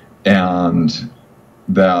 Right. And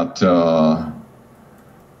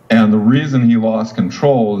the reason he lost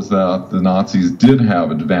control is that the Nazis did have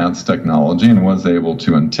advanced technology and was able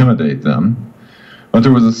to intimidate them. But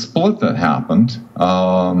there was a split that happened.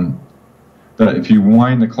 That if you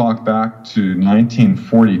wind the clock back to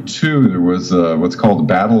 1942, there was what's called the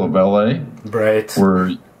Battle of L.A. Right.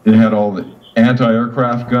 Where it had all the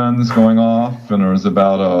anti-aircraft guns going off, and there was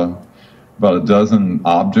about a dozen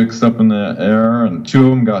objects up in the air, and two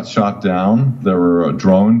of them got shot down. There were a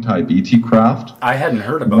drone-type ET craft. I hadn't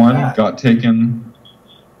heard about that. One got taken.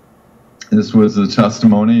 This was the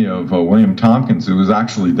testimony of William Tompkins, who was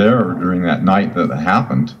actually there during that night that it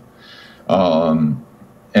happened.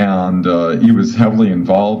 And he was heavily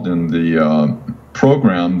involved in the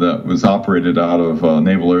program that was operated out of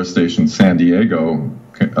Naval Air Station San Diego,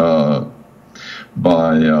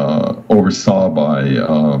 oversaw by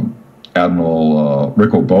Admiral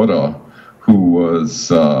Rico Boda, who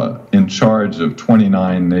was in charge of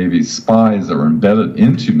 29 Navy spies that were embedded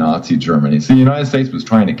into Nazi Germany. See, the United States was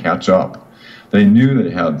trying to catch up. They knew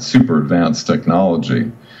they had super advanced technology.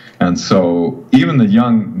 And so even the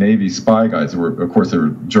young Navy spy guys, of course, they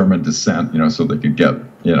were German descent, so they could get,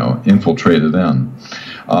 infiltrated in.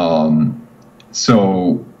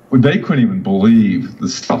 So they couldn't even believe the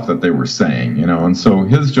stuff that they were saying, and so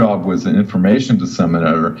his job was an information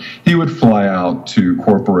disseminator. He would fly out to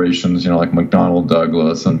corporations, like McDonnell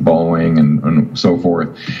Douglas and Boeing and so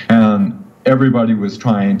forth, and everybody was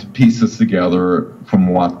trying to piece this together from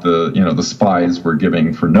what the spies were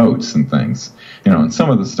giving for notes and things, and some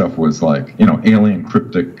of the stuff was like, alien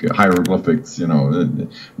cryptic hieroglyphics,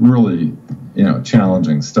 really,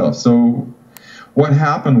 challenging stuff. So what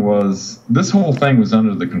happened was this whole thing was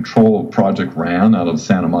under the control of Project RAN out of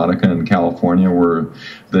Santa Monica in California, where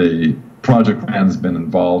the Project RAN's been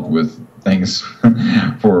involved with things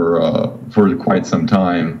for quite some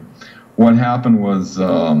time. What happened was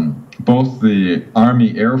both the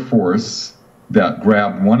Army Air Force that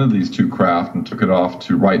grabbed one of these two craft and took it off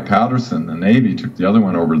to Wright-Patterson, the Navy took the other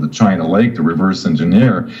one over to the China Lake to reverse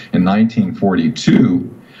engineer in 1942.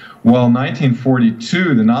 Well, in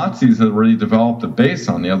 1942, the Nazis had already developed a base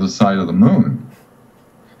on the other side of the moon.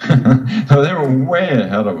 So they were way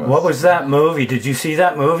ahead of us. What was that movie? Did you see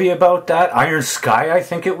that movie about that? Iron Sky, I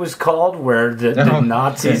think it was called, where the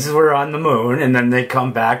Nazis were on the moon and then they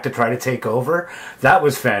come back to try to take over. That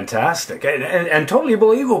was fantastic and totally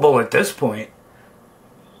believable at this point.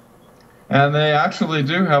 And they actually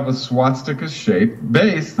do have a swastika-shaped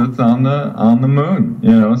base that's on the moon,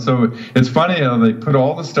 So it's funny how they put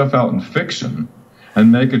all the stuff out in fiction and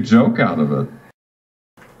make a joke out of it.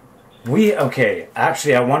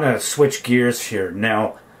 Actually, I want to switch gears here.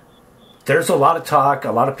 Now, there's a lot of talk.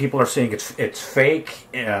 A lot of people are saying it's fake,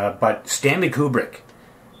 but Stanley Kubrick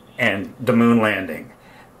and the moon landing.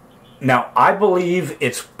 Now, I believe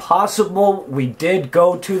it's possible we did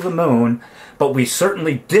go to the moon, but we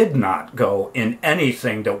certainly did not go in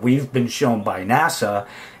anything that we've been shown by NASA,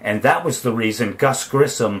 and that was the reason Gus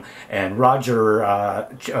Grissom and Roger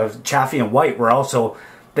Chaffee and White were also...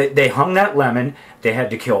 They hung that lemon. They had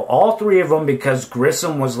to kill all three of them because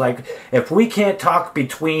Grissom was like, if we can't talk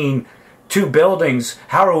between two buildings,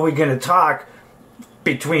 how are we going to talk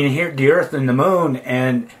between here, the Earth and the moon?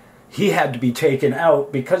 And he had to be taken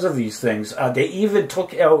out because of these things. They even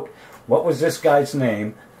took out, what was this guy's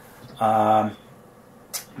name? NASA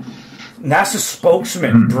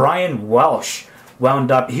spokesman Brian Welsh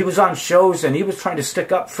wound up, he was on shows and he was trying to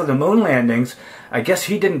stick up for the moon landings. I guess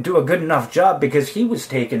he didn't do a good enough job because he was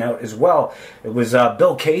taken out as well. It was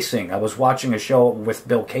Bill Casing. I was watching a show with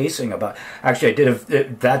Bill Casing about, actually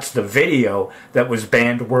that's the video that was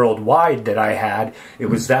banned worldwide that I had. It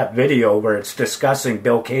was that video where it's discussing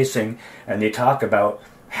Bill Casing, and they talk about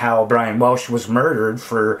how Brian Welsh was murdered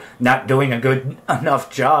for not doing a good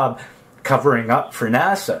enough job covering up for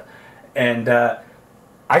NASA. And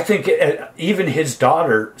I think even his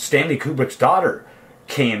daughter, Stanley Kubrick's daughter,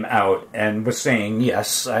 came out and was saying,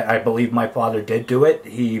 yes, I believe my father did do it.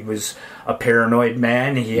 He was a paranoid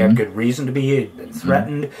man. He had good reason to be. He had been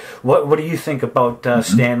threatened. What do you think about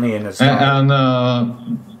Stanley and his daughter?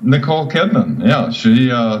 And Nicole Kidman, yeah, she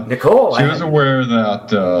was aware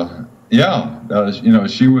that, you know,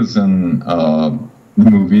 she was in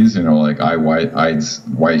movies, you know, like Eyes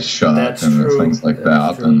Wide Shut things like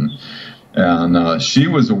that. And she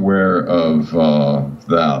was aware of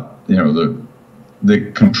that, you know,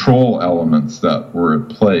 the control elements that were in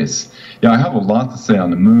place. Yeah, I have a lot to say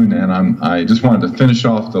on the moon, and I just wanted to finish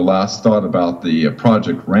off the last thought about the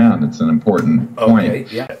Project RAND. It's an important point. Okay,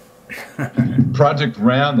 yeah. Project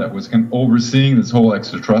RAND, that was overseeing this whole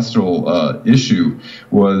extraterrestrial issue,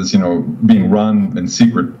 was, you know, being run in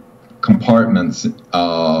secret compartments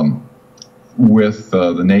with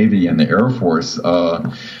the Navy and the Air Force.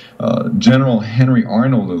 General Henry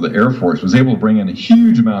Arnold of the Air Force was able to bring in a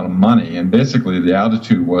huge amount of money, and basically the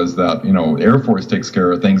attitude was that, you know, Air Force takes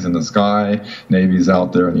care of things in the sky, Navy's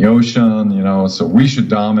out there in the ocean, you know, so we should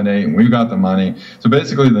dominate, and we've got the money. So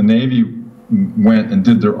basically the Navy went and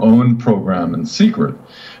did their own program in secret.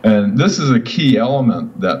 And this is a key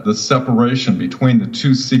element, that the separation between the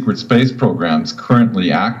two secret space programs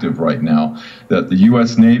currently active right now, that the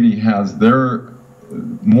U.S. Navy has their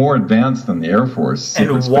more advanced than the Air Force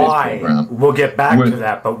secret space program. We'll get back to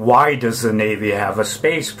that, but why does the Navy have a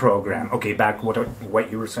space program? Okay, back what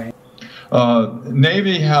you were saying.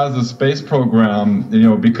 Navy has a space program, you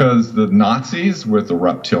know, because the Nazis with the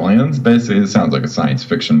reptilians, basically it sounds like a science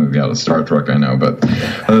fiction movie out of Star Trek, I know, but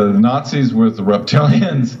the Nazis with the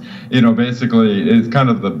reptilians, you know, basically it's kind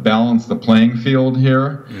of the balance the playing field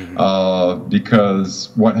here,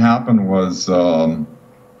 because what happened was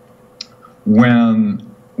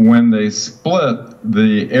when they split,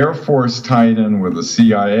 the Air Force tied in with the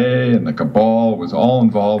CIA and the Cabal, was all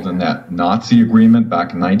involved in that Nazi agreement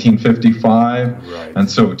back in 1955. Right. And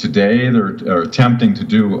so today they're attempting to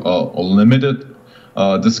do a limited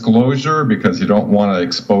disclosure, because you don't want to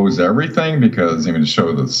expose everything, because you to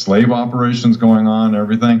show the slave operations going on and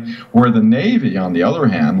everything. Where the Navy, on the other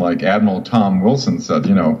hand, like Admiral Tom Wilson said,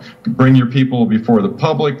 you know, bring your people before the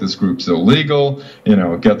public, this group's illegal, you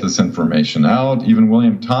know, get this information out. Even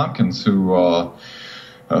William Tompkins, who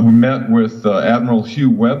met with Admiral Hugh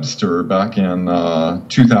Webster back in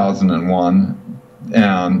 2001,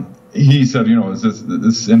 and he said, you know, is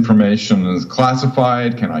this information is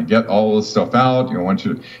classified? Can I get all this stuff out? You know,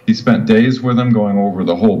 he spent days with him going over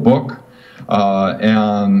the whole book,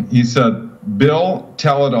 and he said, Bill,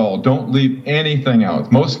 tell it all. Don't leave anything out.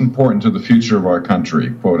 It's most important to the future of our country,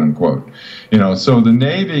 quote unquote. You know, so the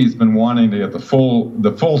Navy's been wanting to get the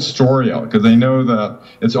full story out, because they know that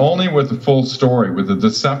it's only with the full story, with the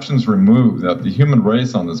deceptions removed, that the human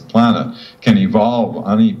race on this planet can evolve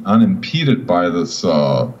unimpeded by this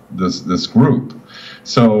this group.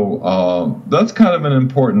 So that's kind of an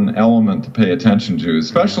important element to pay attention to,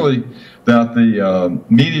 especially that the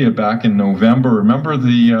media back in November, remember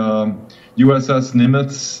the USS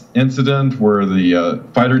Nimitz incident where the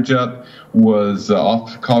fighter jet was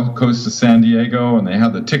off the coast of San Diego, and they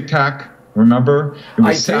had the Tic Tac, remember? It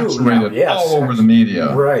was saturated all over the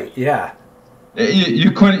media. Right, yeah.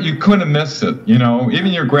 You couldn't have missed it, you know?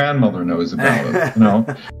 Even your grandmother knows about it, you know?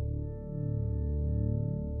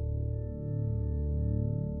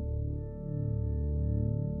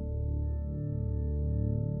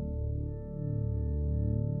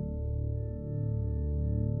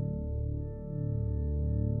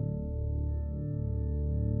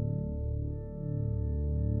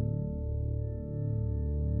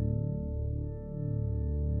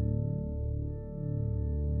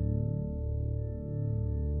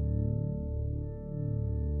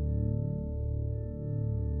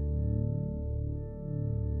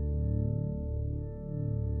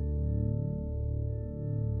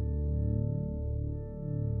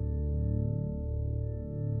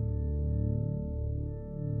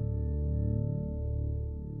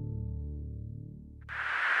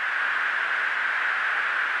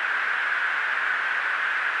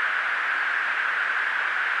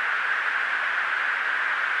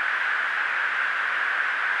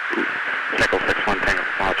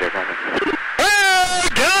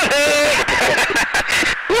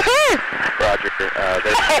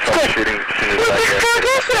 There's troubleshooting as soon as I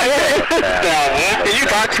get Did you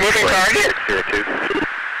box moving target?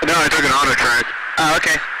 No, I took an auto track. Oh,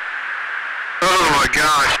 okay. Oh my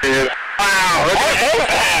gosh, dude. Wow, look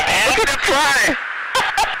at it fly!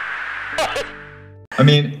 I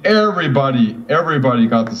mean, everybody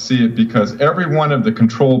got to see it because every one of the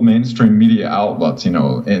controlled mainstream media outlets, you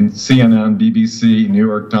know, and CNN, BBC, New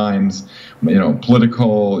York Times, you know,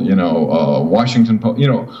 Political, you know, Washington Post, you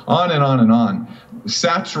know, on and on and on,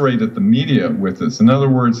 saturated the media with this. In other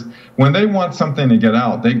words, when they want something to get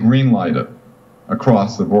out, they greenlight it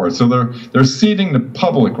across the board. So they're seeding the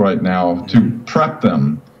public right now to prep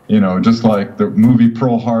them. You know, just like the movie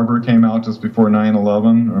Pearl Harbor came out just before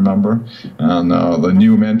 9/11, remember? And the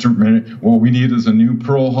new what we need is a new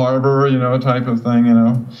Pearl Harbor, you know, type of thing, you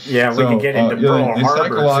know? Yeah, we can get into Pearl Harbor, they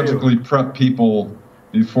psychologically prep people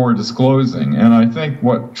before disclosing. And I think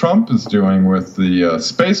what Trump is doing with the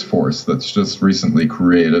Space Force that's just recently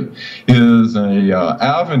created is a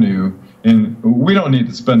avenue. And we don't need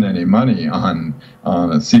to spend any money on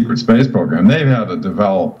a secret space program. They've had it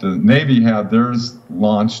developed. The Navy had theirs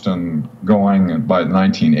launched and going by the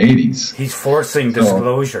 1980s. He's forcing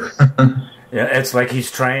disclosure. Yeah, it's like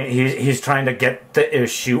he's trying to get the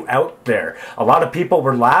issue out there. A lot of people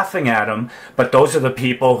were laughing at him, but those are the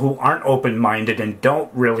people who aren't open-minded and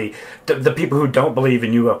don't really, the people who don't believe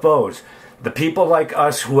in UFOs. The people like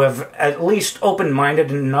us who have at least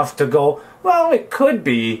open-minded enough to go, well, it could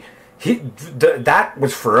be. That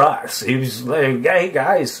was for us. He was like, hey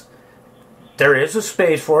guys, there is a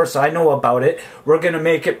Space Force. I know about it. We're going to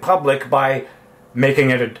make it public by making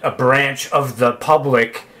it a branch of the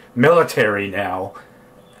public military now.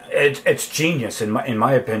 It's genius in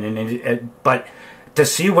my opinion. But to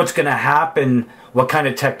see what's going to happen, what kind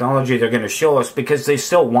of technology they're going to show us, because they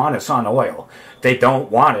still want us on oil. They don't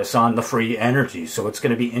want us on the free energy. So it's going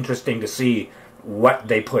to be interesting to see what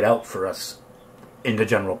they put out for us in the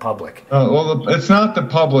general public. Well, it's not the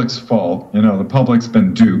public's fault. You know, the public's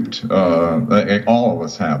been duped. All of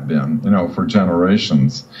us have been, you know, for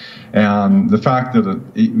generations. And the fact that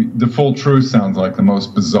the full truth sounds like the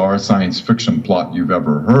most bizarre science fiction plot you've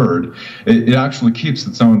ever heard, it actually keeps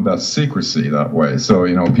its own best secrecy that way. So,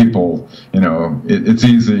 you know, people, you know, it's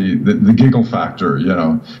easy, the giggle factor, you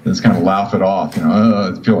know, just kind of laugh it off, you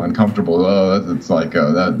know, feel uncomfortable. It's like,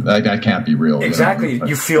 that can't be real. Exactly. You know?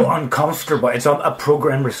 You feel uncomfortable. It's a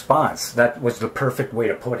program response. That was the perfect way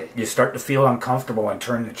to put it. You start to feel uncomfortable and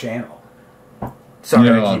turn the channel.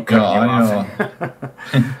 Sorry, I keep cutting you off.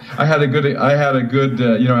 I had a good,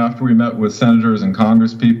 you know, after we met with senators and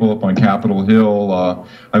Congress people up on Capitol Hill,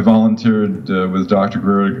 I volunteered with Dr.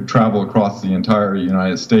 Greer to travel across the entire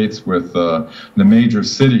United States with the major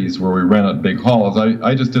cities where we rented big halls.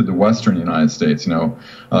 I just did the western United States, you know,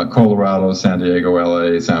 Colorado, San Diego,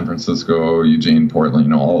 LA, San Francisco, Eugene, Portland,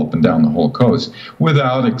 you know, all up and down the whole coast.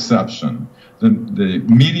 Without exception, the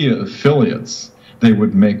media affiliates, they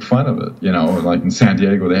would make fun of it, you know, like in San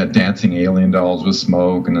Diego, they had dancing alien dolls with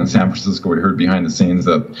smoke, and in San Francisco, we heard behind the scenes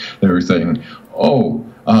that they were saying,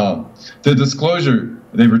 the disclosure,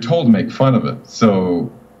 they were told to make fun of it.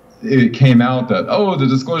 So it came out that, the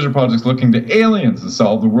Disclosure Project's looking to aliens to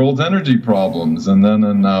solve the world's energy problems. And then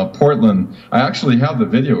in Portland, I actually have the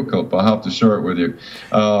video clip. I'll have to share it with you.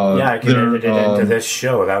 I can edit it into this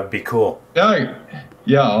show. That would be cool.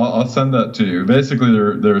 Yeah, I'll send that to you. Basically,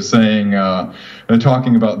 they're saying, they're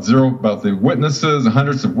talking about the witnesses,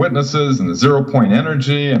 hundreds of witnesses, and the 0-point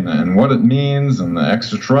energy, and what it means, and the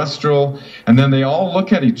extraterrestrial. And then they all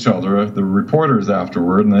look at each other, the reporters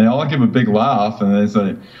afterward, and they all give a big laugh, and they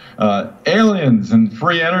say, aliens and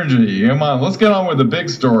free energy. Come on, let's get on with the big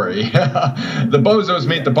story. The Bozos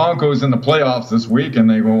meet the Broncos in the playoffs this week, and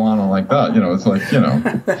they go on like that. You know, it's like, you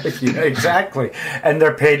know. Yeah, exactly. And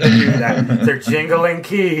they're paid to do that. They're jingling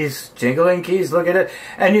keys. Look at it.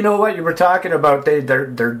 And you know what you were talking about? They're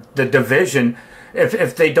the division.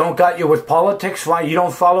 If they don't got you with politics, why you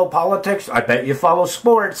don't follow politics? I bet you follow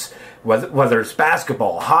sports. Whether it's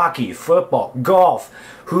basketball, hockey, football, golf.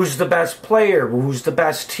 Who's the best player? Who's the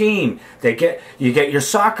best team? You get your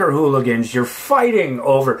soccer hooligans. You're fighting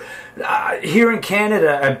over. Here in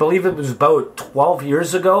Canada, I believe it was about 12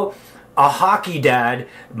 years ago, a hockey dad,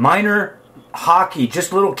 minor hockey,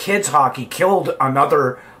 just little kids hockey, killed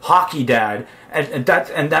another hockey dad, and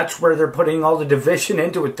that's where they're putting all the division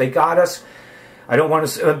into it. They got us. I don't want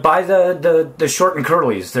to buy the short and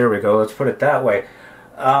curlies. There we go. Let's put it that way.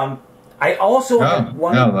 I also had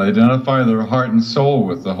one. Yeah, they identify their heart and soul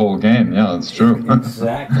with the whole game. Yeah, that's true.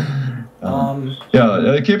 Exactly. Yeah,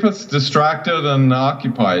 they keep us distracted and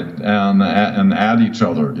occupied and at each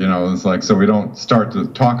other, you know. It's like, so we don't start to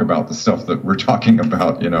talk about the stuff that we're talking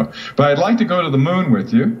about, you know. But I'd like to go to the moon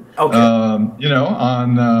with you, you know,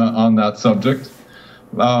 on that subject.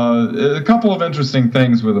 A couple of interesting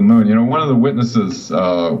things with the moon. You know, one of the witnesses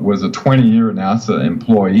was a 20-year NASA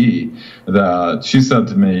employee that she said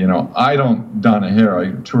to me, you know, I don't don a hair.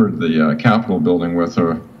 I toured the Capitol building with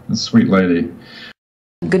her, a sweet lady.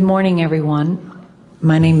 Good morning, everyone.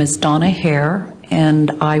 My name is Donna Hare,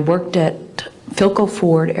 and I worked at Philco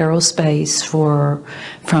Ford Aerospace from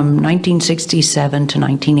 1967 to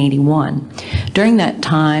 1981. During that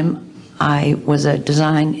time, I was a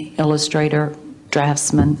design illustrator,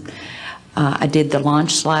 draftsman. I did the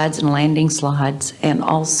launch slides and landing slides, and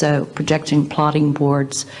also projection plotting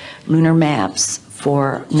boards, lunar maps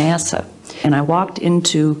for NASA. And I walked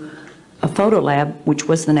into a photo lab, which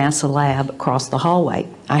was the NASA lab, across the hallway.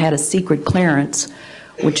 I had a secret clearance,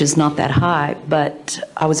 which is not that high, but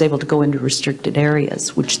I was able to go into restricted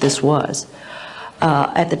areas, which this was.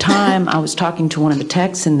 At the time, I was talking to one of the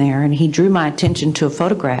techs in there, and he drew my attention to a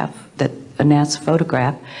photograph, a NASA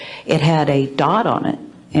photograph. It had a dot on it,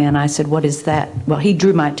 and I said, what is that? Well, he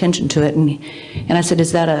drew my attention to it, and I said,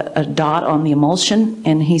 is that a dot on the emulsion?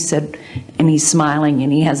 And he said, and he's smiling,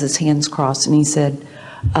 and he has his hands crossed, and he said,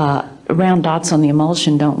 round dots on the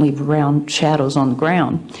emulsion don't leave round shadows on the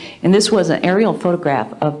ground. And this was an aerial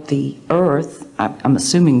photograph of the Earth, I'm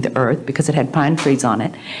assuming the Earth, because it had pine trees on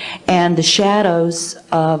it, and the shadows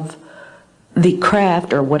of the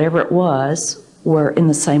craft, or whatever it was, were in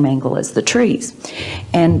the same angle as the trees.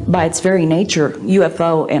 And by its very nature,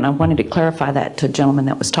 UFO, and I wanted to clarify that to a gentleman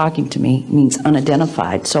that was talking to me, means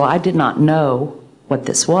unidentified. So I did not know what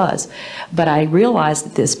this was. But I realized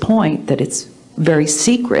at this point that it's very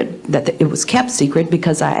secret, that it was kept secret,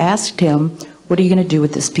 because I asked him, what are you going to do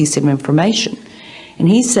with this piece of information? And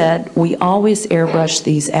he said, we always airbrush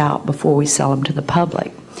these out before we sell them to the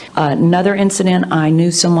public. Another incident, I knew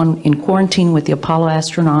someone in quarantine with the Apollo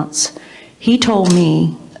astronauts. He told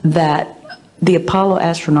me that the Apollo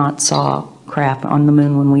astronauts saw craft on the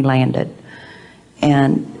moon when we landed.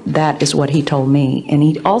 And that is what he told me. And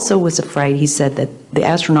he also was afraid, he said that the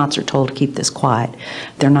astronauts are told to keep this quiet.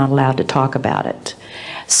 They're not allowed to talk about it.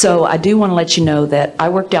 So I do want to let you know that I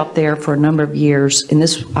worked out there for a number of years, and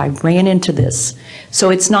I ran into this. So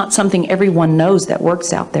it's not something everyone knows that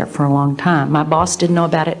works out there for a long time. My boss didn't know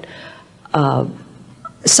about it.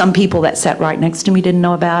 Some people that sat right next to me didn't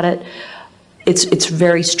know about it. It's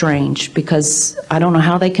very strange, because I don't know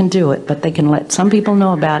how they can do it, but they can let some people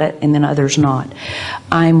know about it and then others not.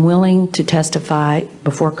 I'm willing to testify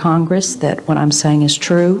before Congress that what I'm saying is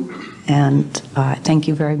true, and thank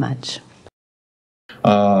you very much.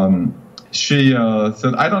 She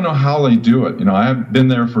said, I don't know how they do it. You know, I've been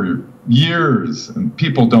there for years, and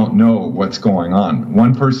people don't know what's going on.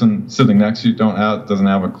 One person sitting next to you doesn't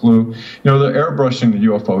have a clue. You know, they're airbrushing the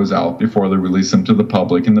UFOs out before they release them to the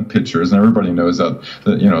public in the pictures, and everybody knows that,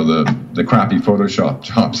 you know, the crappy Photoshop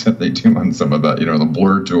jobs that they do on some of that, you know, the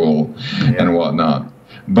blur tool and whatnot.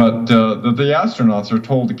 But the astronauts are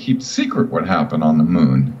told to keep secret what happened on the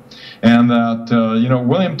moon. And that, you know,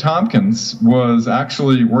 William Tompkins was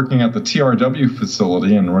actually working at the TRW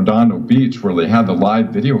facility in Redondo Beach, where they had the live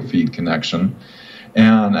video feed connection,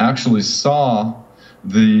 and actually saw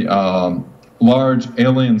the large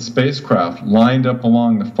alien spacecraft lined up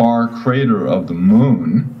along the far crater of the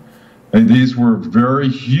moon. And these were very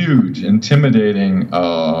huge, intimidating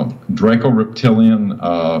Draco-Reptilian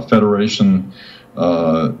Federation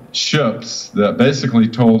ships that basically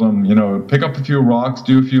told them, you know, pick up a few rocks,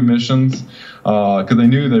 do a few missions, because they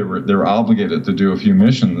knew they were obligated to do a few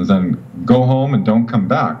missions, and go home and don't come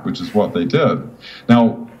back, which is what they did.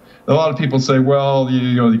 Now, a lot of people say, well,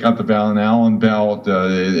 you got the Van Allen belt,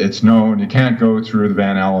 it's known, you can't go through the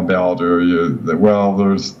Van Allen belt, or well,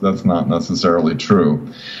 that's not necessarily true.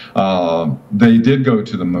 They did go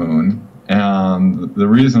to the moon, and the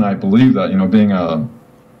reason I believe that, you know, being a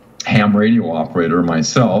ham radio operator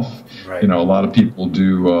myself, you know, a lot of people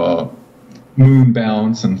do moon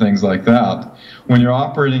bounce and things like that. When you're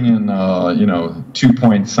operating in, you know,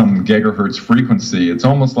 2-point-some gigahertz frequency, it's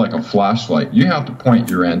almost like a flashlight. You have to point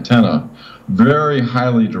your antenna very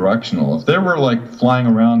highly directional. If they were like flying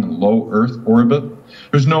around in low Earth orbit,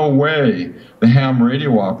 there's no way the ham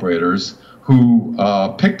radio operators who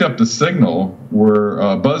picked up the signal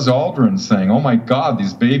were Buzz Aldrin saying, oh my God,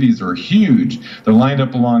 these babies are huge. They're lined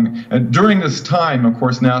up along. And during this time, of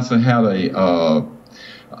course, NASA had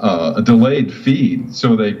a delayed feed,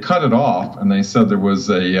 so they cut it off, and they said there was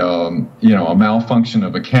a a malfunction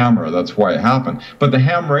of a camera. That's why it happened. But the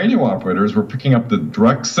ham radio operators were picking up the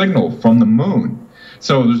direct signal from the moon,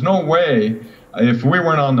 so there's no way, if we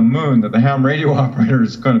weren't on the moon, that the ham radio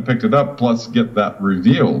operators could have picked it up, plus get that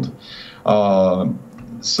revealed.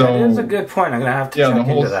 So that is a good point. I'm going to have to check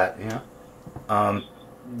into that. Yeah.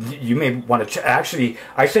 You may want to actually.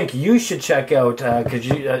 I think you should check out because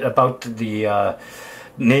about the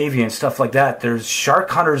Navy and stuff like that. There's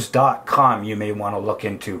sharkhunters.com. You may want to look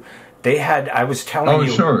into. They had. I was telling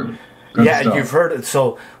you. Oh, sure. Good stuff. You've heard it.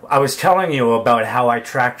 So I was telling you about how I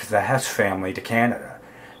tracked the Hess family to Canada,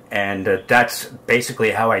 and that's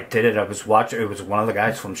basically how I did it. I was watching. It was one of the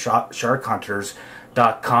guys from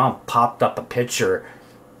sharkhunters.com popped up a picture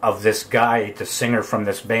of this guy, the singer from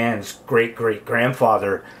this band's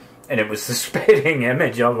great-great-grandfather, and it was the spitting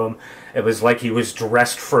image of him. It was like he was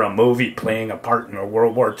dressed for a movie, playing a part in a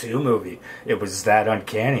World War II movie. It was that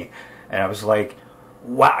uncanny. And I was like,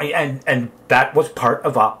 wow. And that was part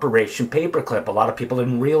of Operation Paperclip. A lot of people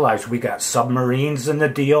didn't realize we got submarines in the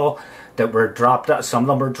deal that were dropped. Some of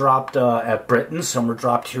them were dropped at Britain, some were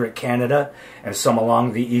dropped here at Canada, and some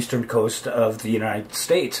along the eastern coast of the United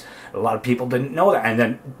States. A lot of people didn't know that. And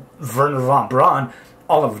then Wernher von Braun,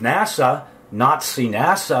 all of NASA, Nazi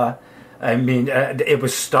NASA, I mean, it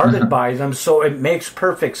was started by them, so it makes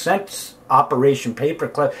perfect sense, Operation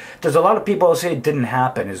Paperclip. There's a lot of people who say it didn't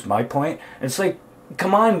happen, is my point. It's like,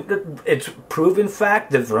 come on, it's proven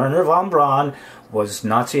fact that Wernher von Braun was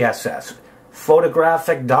Nazi SS.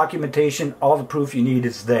 Photographic documentation, all the proof you need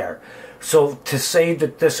is there. So to say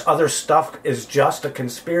that this other stuff is just a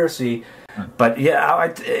conspiracy, but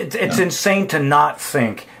yeah, it's insane to not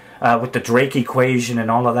think with the Drake equation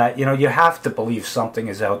and all of that. You know, you have to believe something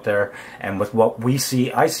is out there, and with what we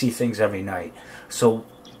see, I see things every night. So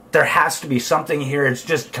there has to be something here. It's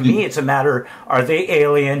just, to me, it's a matter, are they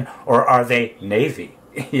alien or are they Navy?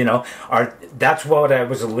 You know, that's what I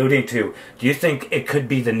was alluding to. Do you think it could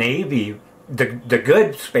be the Navy, the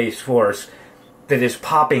good Space Force, that is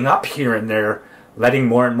popping up here and there, letting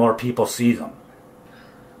more and more people see them?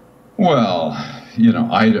 Well, you know,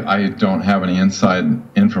 I don't have any inside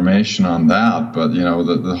information on that, but, you know,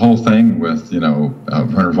 the whole thing with, you know,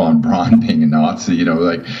 Wernher von Braun being a Nazi, you know,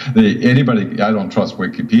 like, anybody, I don't trust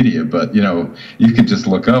Wikipedia, but, you know, you could just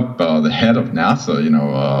look up the head of NASA, you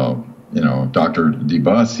know, Dr.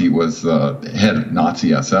 DeBus, he was head of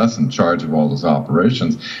Nazi SS in charge of all those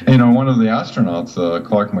operations. And, you know, one of the astronauts,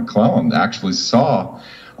 Clark McClellan, actually saw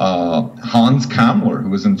Hans Kammler, who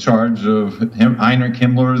was in charge of Heinrich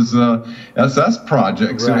Himmler's SS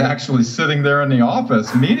projects, right, actually sitting there in the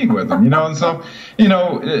office meeting with him, you know. And so, you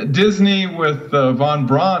know, Disney with von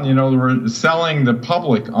Braun, you know, they were selling the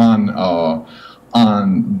public on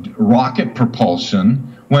rocket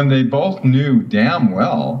propulsion when they both knew damn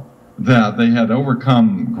well that they had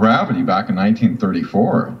overcome gravity back in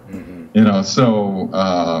 1934. Mm-hmm. You know, so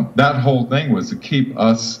that whole thing was to keep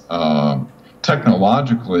us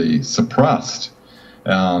technologically suppressed.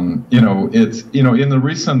 You know, it's, you know, in the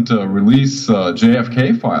recent release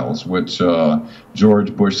JFK files, which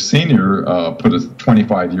George Bush Sr. Put a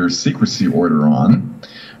 25-year secrecy order on,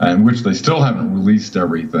 and which they still haven't released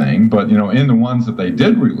everything. But, you know, in the ones that they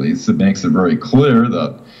did release, it makes it very clear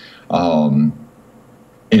that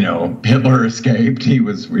you know, Hitler escaped. He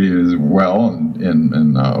was well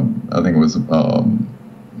in I think it was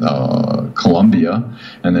Colombia,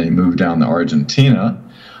 and then he moved down to Argentina.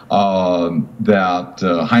 That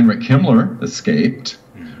Heinrich Himmler escaped.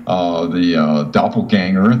 The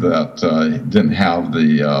doppelganger that didn't have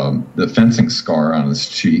the fencing scar on his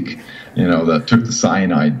cheek, you know, that took the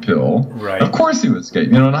cyanide pill. Right. Of course he would escape.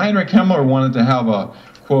 You know, and Heinrich Himmler wanted to have a,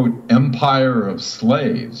 quote, empire of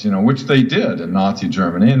slaves, you know, which they did in Nazi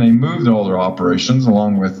Germany, and they moved all their operations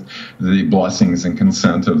along with the blessings and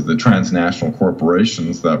consent of the transnational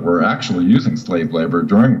corporations that were actually using slave labor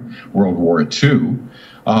during World War II,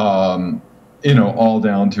 you know, all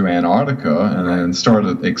down to Antarctica, and then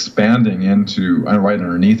started expanding into, right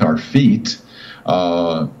underneath our feet,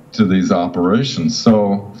 to these operations.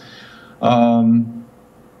 So,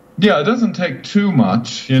 yeah, it doesn't take too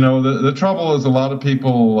much. You know, the trouble is a lot of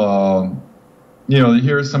people, you know, they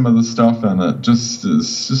hear some of the stuff and it just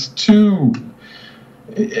is just too...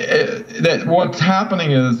 what's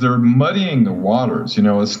happening is they're muddying the waters. You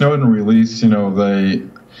know, a Snowden release, you know, they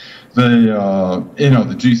you know,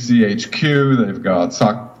 the GCHQ, they've got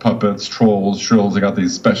puppets, trolls, shrills. They got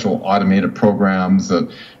these special automated programs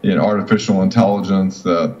that, artificial intelligence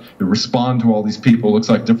that respond to all these people. Looks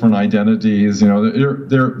like different identities. They've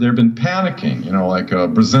been panicking. Like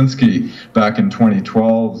Brzezinski back in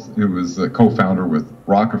 2012, who was the co-founder with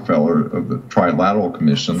Rockefeller of the Trilateral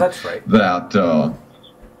Commission. That's right. That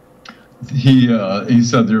he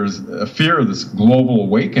said there's a fear of this global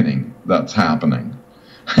awakening that's happening.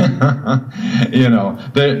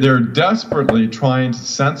 They're desperately trying to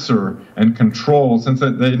censor and control, since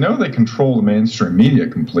they know they control the mainstream media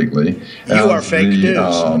completely. You are fake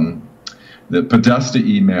news. The Podesta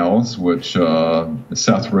emails, which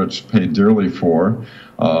Seth Rich paid dearly for,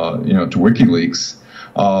 to WikiLeaks.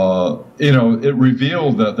 It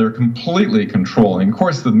revealed that they're completely controlling. Of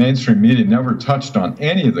course, the mainstream media never touched on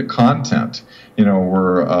any of the content.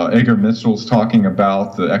 Where Edgar Mitchell's talking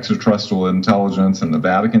about the extraterrestrial intelligence and the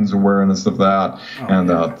Vatican's awareness of that,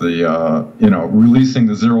 that the releasing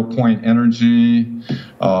the 0-point energy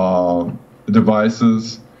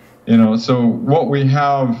devices. So what we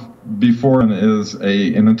have before is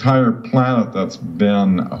an entire planet that's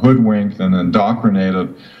been hoodwinked and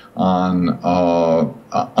indoctrinated on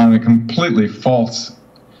a completely false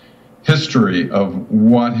history of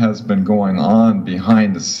what has been going on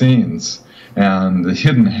behind the scenes, and the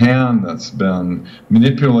hidden hand that's been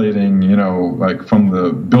manipulating, like from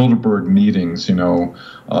the Bilderberg meetings, to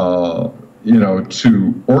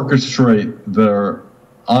orchestrate their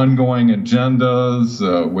ongoing agendas,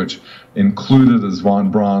 which included, as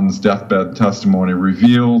von Braun's deathbed testimony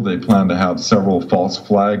revealed, they plan to have several false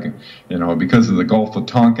flag. Because of the Gulf of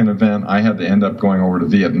Tonkin event, I had to end up going over to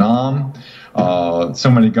Vietnam.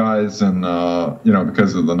 So many guys, and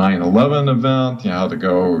because of the 9/11 event, you had to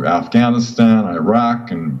go Afghanistan,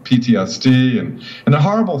 Iraq, and PTSD, and the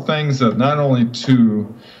horrible things that not only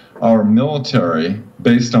to our military,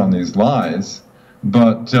 based on these lies,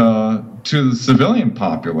 but to the civilian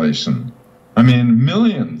population. I mean,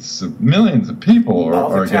 millions of people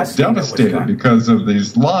are get devastated because of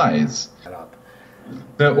these lies.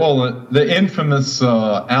 The infamous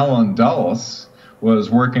Alan Dulles was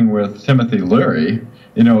working with Timothy Leary,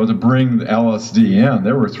 to bring the LSD in.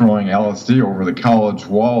 They were throwing LSD over the college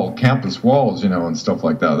wall, campus walls, and stuff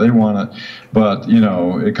like that. They want it, but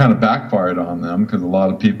it kind of backfired on them because a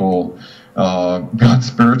lot of people got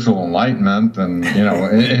spiritual enlightenment, and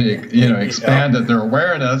expanded their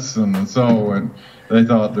awareness, and so they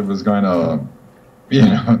thought it was going to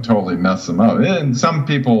totally mess them up. And some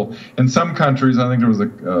people in some countries, I think there was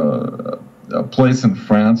a place in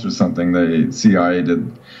France or something, the CIA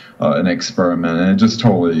did an experiment, and it just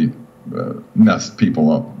totally messed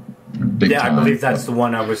people up big time. I believe that's the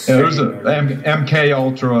one I was saying. MK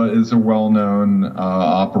Ultra is a well-known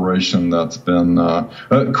operation that's been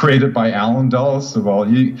created by Alan Dulles.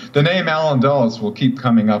 The name Alan Dulles will keep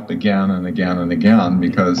coming up again and again and again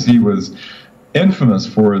because he was infamous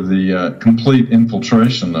for the complete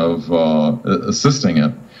infiltration of assisting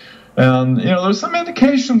it. And, there's some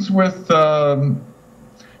indications with,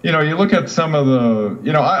 you look at some of the,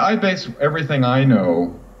 I base everything I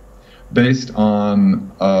know based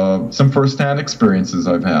on some firsthand experiences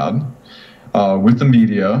I've had with the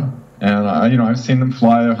media. And, I've seen them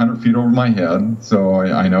fly 100 feet over my head. So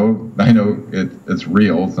I know it's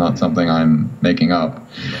real. It's not something I'm making up.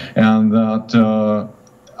 And that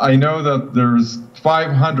I know that there's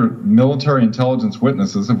 500 military intelligence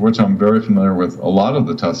witnesses, of which I'm very familiar with a lot of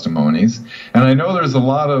the testimonies. And I know there's a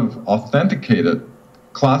lot of authenticated,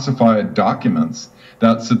 classified documents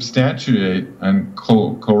that substantiate and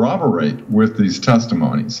corroborate with these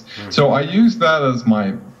testimonies. Mm-hmm. So I use that as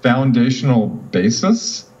my foundational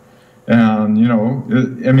basis. And,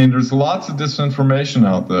 there's lots of disinformation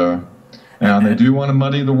out there. And they do want to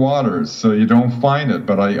muddy the waters, so you don't find it.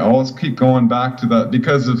 But I always keep going back to that,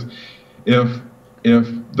 because if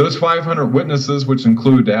those 500 witnesses, which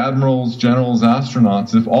include admirals, generals,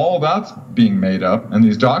 astronauts, if all that's being made up and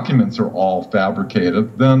these documents are all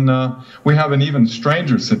fabricated, then we have an even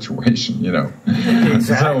stranger situation,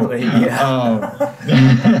 Exactly, so,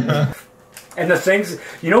 yeah. And the things,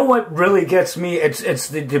 what really gets me, it's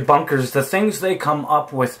the debunkers. The things they come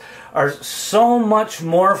up with are so much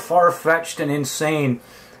more far-fetched and insane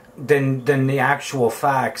than the actual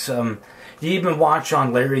facts. You even watch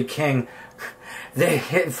on Larry King,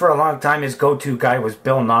 for a long time his go-to guy was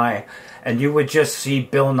Bill Nye, and you would just see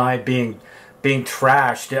Bill Nye being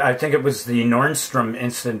trashed. I think it was the Nordstrom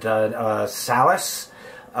incident, Salas.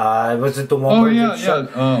 Was it the one? Oh, yeah.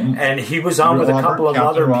 And he was on with a couple of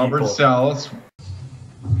other people. Robert Salas.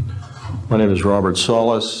 My name is Robert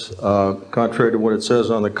Salas. Contrary to what it says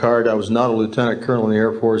on the card, I was not a lieutenant colonel in the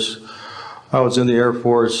Air Force. I was in the Air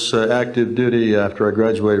Force active duty after I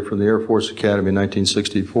graduated from the Air Force Academy in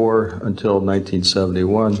 1964 until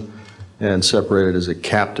 1971 and separated as a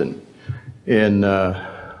captain. In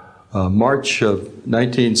March of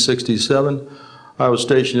 1967, I was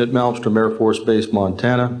stationed at Malmstrom Air Force Base,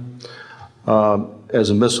 Montana, as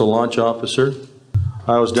a missile launch officer.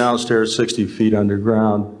 I was downstairs 60 feet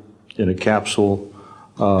underground in a capsule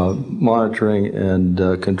monitoring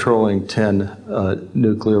and controlling 10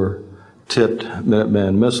 nuclear-tipped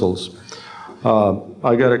Minuteman missiles.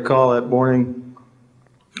 I got a call that morning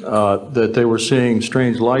that they were seeing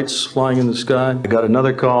strange lights flying in the sky. I got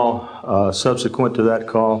another call subsequent to that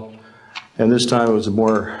call, and this time it was a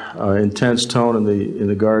more intense tone in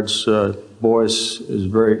the guard's voice. It was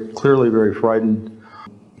very clearly very frightened.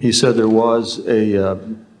 He said there was a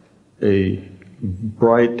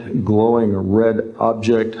bright, glowing red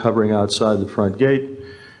object hovering outside the front gate.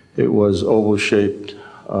 It was oval-shaped.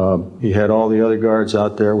 He had all the other guards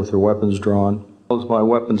out there with their weapons drawn. As my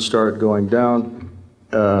weapons started going down,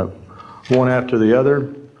 one after the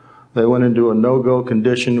other, they went into a no-go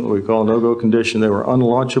condition, what we call a no-go condition. They were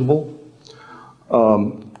unlaunchable.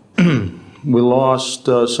 We lost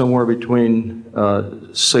somewhere between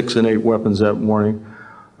 6 and 8 weapons that morning.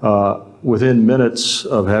 Within minutes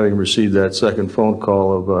of having received that second phone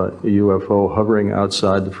call of a UFO hovering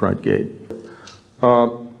outside the front gate.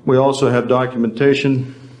 We also have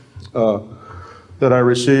documentation that I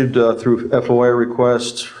received through FOA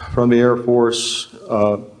requests from the Air Force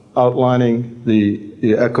outlining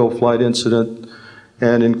the Echo flight incident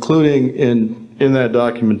and including in that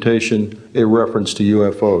documentation a reference to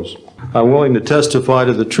UFOs. I'm willing to testify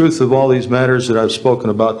to the truth of all these matters that I've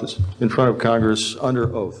spoken about this in front of Congress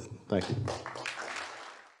under oath. Thank you.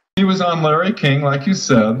 He was on Larry King, like you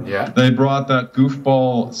said. Yeah. They brought that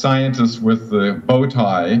goofball scientist with the bow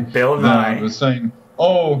tie. Bill Nye. That was saying,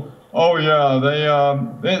 oh yeah,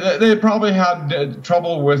 they probably had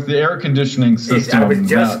trouble with the air conditioning system. I was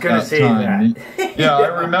just going to say time. that. Yeah,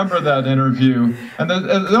 I remember that interview. And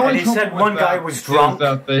the only he said one guy was drunk.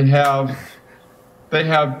 That they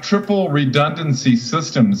have triple redundancy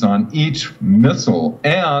systems on each missile,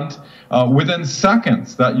 and within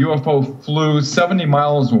seconds, that UFO flew 70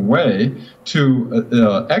 miles away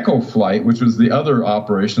to Echo Flight, which was the other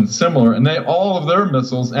operation similar, and all of their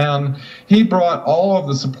missiles, and he brought all of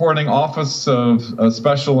the supporting Office of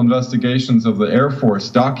Special Investigations of the Air Force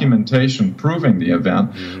documentation proving the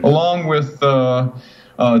event, along with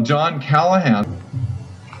John Callahan.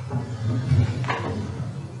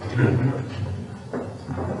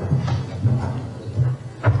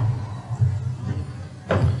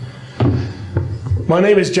 My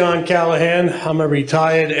name is John Callahan. I'm a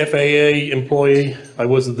retired FAA employee. I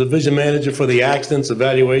was the division manager for the Accidents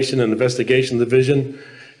Evaluation and Investigation Division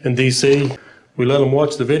in DC. We let them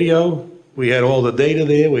watch the video. We had all the data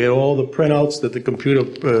there. We had all the printouts that the computer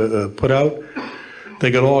put out. They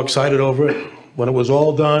got all excited over it. When it was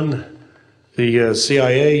all done, the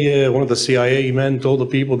CIA, one of the CIA men told the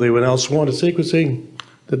people they were now sworn to secrecy,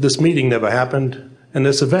 that this meeting never happened and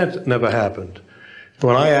this event never happened.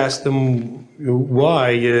 When I asked him why,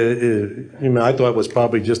 I thought it was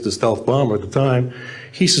probably just a stealth bomber at the time.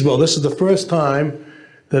 He says, well, this is the first time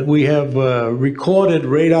that we have recorded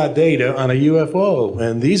radar data on a UFO,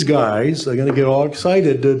 and these guys are going to get all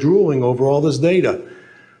excited, drooling over all this data.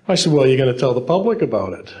 I said, well, you're going to tell the public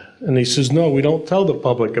about it? And he says, no, we don't tell the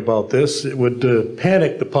public about this. It would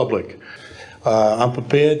panic the public. I'm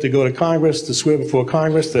prepared to go to Congress, to swear before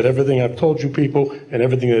Congress that everything I've told you people and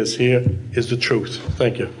everything that is here is the truth.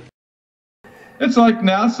 Thank you. It's like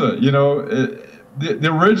NASA, you know,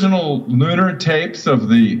 the original lunar tapes of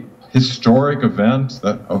the historic event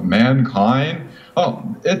of mankind,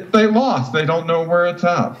 they lost. They don't know where it's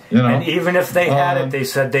at, you know. And even if they had it, they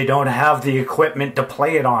said they don't have the equipment to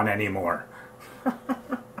play it on anymore.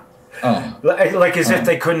 Like as if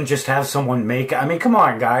they couldn't just have someone make it. I mean, come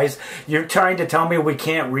on, guys. You're trying to tell me we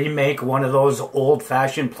can't remake one of those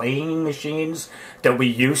old-fashioned playing machines that we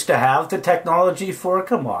used to have the technology for?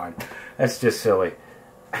 Come on. That's just silly.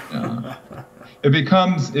 It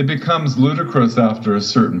becomes ludicrous after a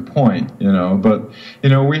certain point, you know. But you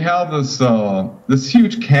know, we have this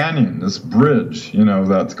huge canyon, this bridge, you know,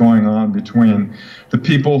 that's going on between the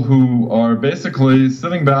people who are basically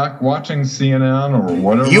sitting back watching CNN or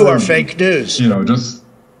whatever. You are fake news. You know, just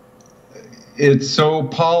it's so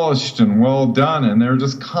polished and well done, and they're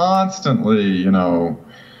just constantly, you know,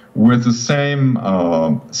 with the same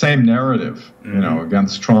narrative, you know,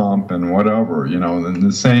 against Trump and whatever, you know, and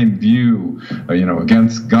the same view, you know,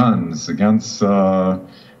 against guns, against, you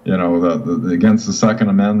know, against the Second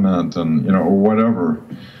Amendment and, you know, or whatever.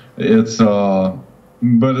 It's,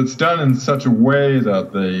 but it's done in such a way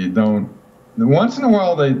that they don't. Once in a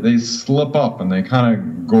while, they slip up and they kind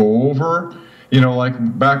of go over.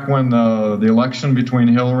 Like back when the election between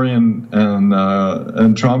Hillary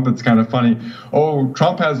and Trump, it's kind of funny. Oh,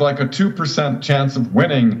 Trump has like a 2% chance of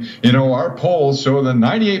winning. Our polls show that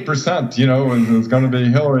 98%, is going to be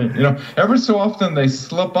Hillary. Every so often they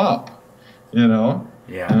slip up, Yeah.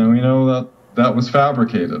 And we know that was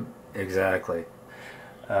fabricated. Exactly.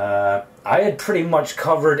 I had pretty much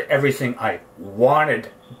covered everything I wanted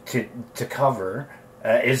to cover.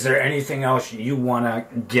 Is there anything else you want to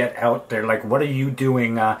get out there? Like, what are you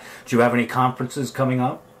doing? Do you have any conferences coming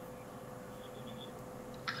up?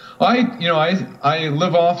 I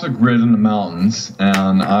live off the grid in the mountains,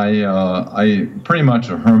 and I pretty much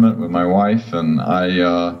a hermit with my wife, and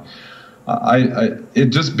it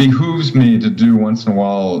just behooves me to do once in a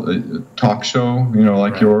while a talk show,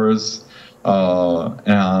 like yours,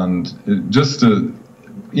 and just to.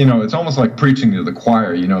 It's almost like preaching to the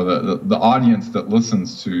choir. The audience that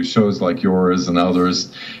listens to shows like yours and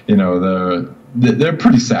others, they're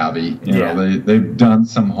pretty savvy. They've done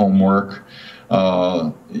some homework.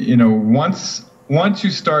 Once you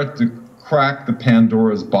start to crack the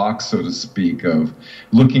Pandora's box, so to speak, of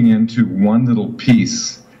looking into one little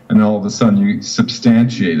piece, and all of a sudden you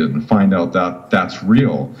substantiate it and find out that that's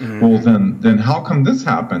real. Mm-hmm. Well, then how come this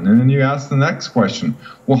happened? And then you ask the next question.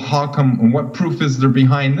 Well, how come, and what proof is there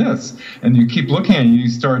behind this? And you keep looking at it, you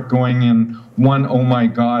start going in one oh my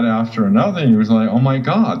God after another, and you're like, oh my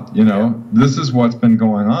God, this is what's been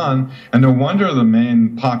going on. And no wonder the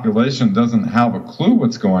main population doesn't have a clue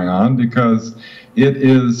what's going on, because it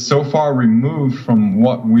is so far removed from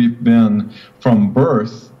what we've been from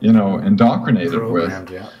birth, indoctrinated with.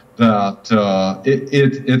 Yeah. That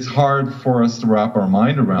it's hard for us to wrap our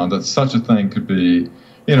mind around that such a thing could be,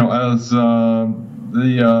 as the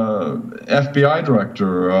FBI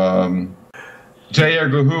director, J.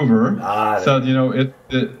 Edgar Hoover, said,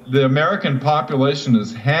 the American population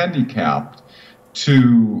is handicapped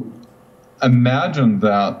to imagine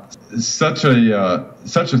that such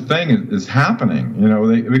a thing is happening.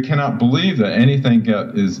 We cannot believe that anything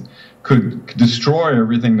could destroy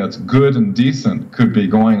everything that's good and decent could be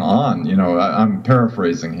going on. I'm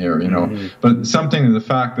paraphrasing here, mm-hmm. But something to the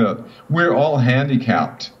fact that we're all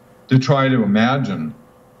handicapped to try to imagine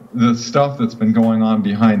the stuff that's been going on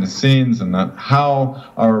behind the scenes, and that how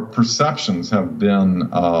our perceptions have been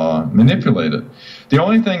manipulated. The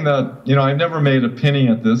only thing that, I've never made a penny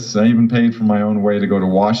at this. I even paid for my own way to go to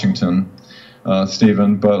Washington,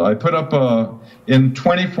 Stephen, but I put up in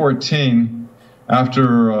 2014,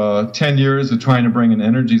 after 10 years of trying to bring an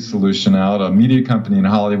energy solution out, a media company in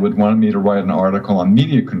Hollywood wanted me to write an article on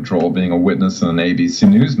media control, being a witness and an ABC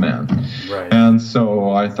newsman. Right. And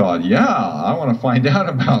so I thought, I want to find out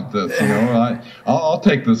about this. I'll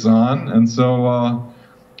take this on. And so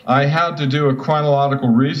I had to do a chronological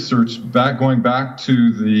research going back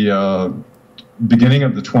to the beginning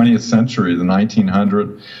of the 20th century, the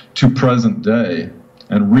 1900 to present day,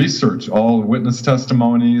 and research all the witness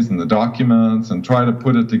testimonies and the documents and try to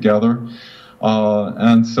put it together.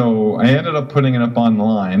 And so I ended up putting it up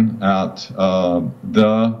online at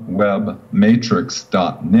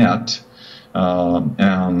thewebmatrix.net,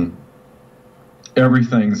 and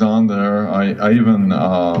everything's on there. I even,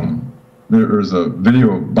 there's a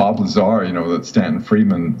video of Bob Lazar, that Stanton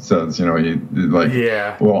Friedman says,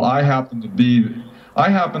 well, I happened to be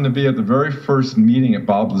at the very first meeting at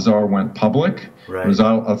Bob Lazar went public. Right. It was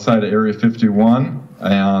outside of Area 51,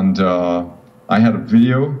 and I had a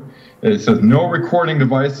video. It says, no recording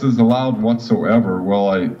devices allowed whatsoever. Well,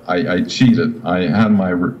 I cheated. I had my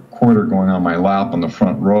recorder going on my lap on the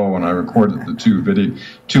front row, and I recorded the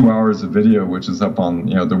 2 hours of video, which is up on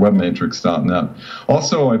thewebmatrix.net.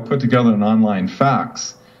 Also, I put together an online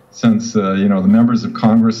fax, since the members of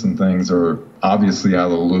Congress and things are obviously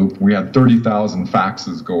out of the loop. We had 30,000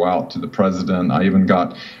 faxes go out to the president. I even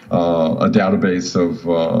got a database of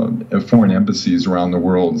foreign embassies around the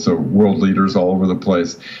world, so world leaders all over the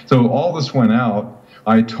place. So all this went out.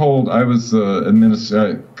 Because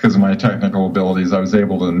of my technical abilities, I was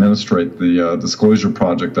able to administrate the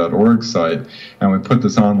disclosureproject.org site, and we put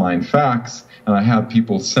this online fax. And I have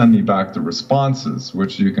people send me back the responses,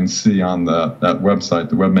 which you can see on that website,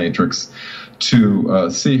 the Web Matrix, to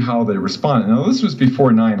see how they respond. Now, this was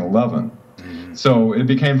before 9/11. So it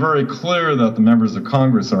became very clear that the members of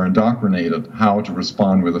Congress are indoctrinated how to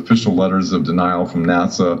respond with official letters of denial from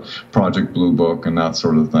NASA, Project Blue Book, and that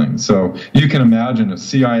sort of thing. So you can imagine if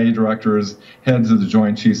CIA directors, heads of the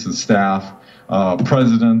Joint Chiefs of Staff,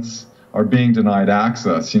 presidents, are being denied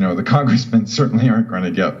access, the congressmen certainly aren't going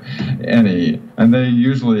to get any. And they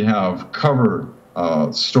usually have cover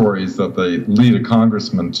stories that they lead a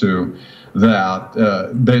congressman to that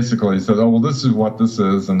basically says, oh, well, this is what this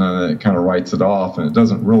is, and then it kind of writes it off, and it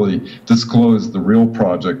doesn't really disclose the real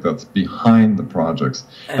project that's behind the projects.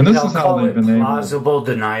 And this is how they've been able. Plausible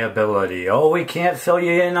deniability. Oh, we can't fill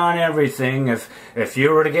you in on everything if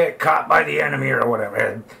you were to get caught by the enemy or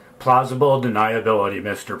whatever. Plausible deniability,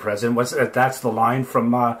 Mr. President. That's the line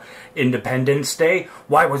from Independence Day.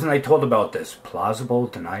 Why wasn't I told about this? Plausible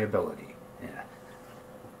deniability.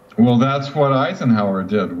 Well, that's what Eisenhower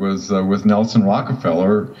did was with Nelson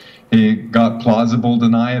Rockefeller. He got plausible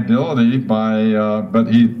deniability by,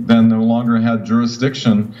 but he then no longer had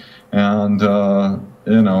jurisdiction, and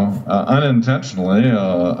unintentionally,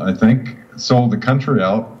 I think, sold the country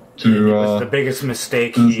out to. It was the biggest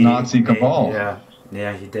mistake. This Nazi cabal.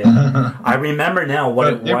 Yeah, he did. I remember now what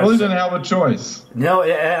it was. He really didn't have a choice. No,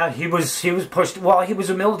 he was pushed. Well, he was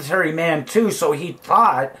a military man too, so he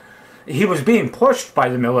thought. He was being pushed by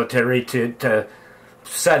the military to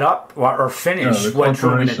set up or finish what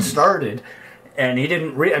Truman had started, and he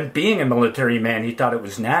didn't. And being a military man, he thought it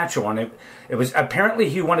was natural, and it was apparently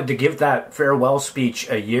he wanted to give that farewell speech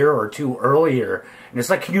a year or two earlier. And it's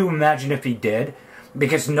like, can you imagine if he did?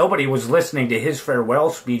 Because nobody was listening to his farewell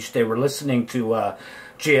speech; they were listening to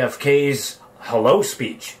JFK's hello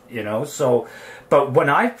speech. So. But when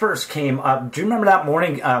I first came up, do you remember that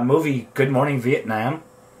morning movie, Good Morning Vietnam?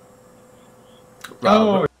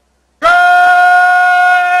 Oh. Good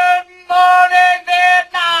morning,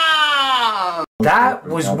 Vietnam! That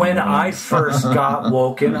was when I first got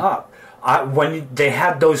woken up. When they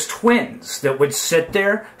had those twins that would sit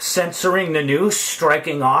there censoring the news,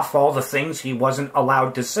 striking off all the things he wasn't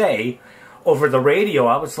allowed to say over the radio,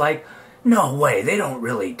 I was like, no way, they don't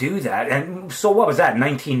really do that. And so what was that,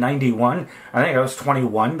 1991? I think I was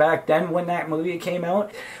 21 back then when that movie came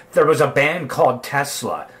out. There was a band called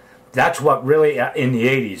Tesla. That's what really, in the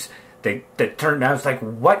 80s, they turned out, it's like,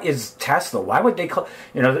 what is Tesla? Why would they call,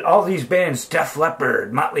 all these bands, Def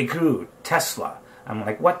Leppard, Motley Crue, Tesla. I'm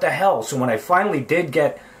like, what the hell? So when I finally did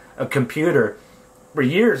get a computer, for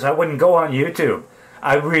years I wouldn't go on YouTube.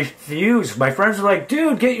 I refused. My friends were like,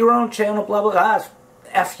 dude, get your own channel, blah, blah, blah.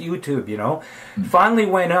 F YouTube, Finally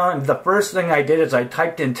went on. The first thing I did is I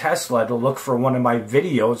typed in Tesla to look for one of my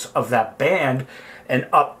videos of that band, and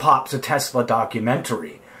up pops a Tesla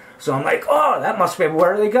documentary. So I'm like, oh, that must be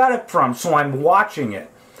where they got it from. So I'm watching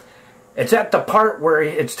it. It's at the part where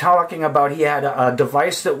it's talking about he had a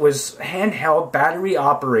device that was handheld, battery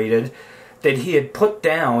operated, that he had put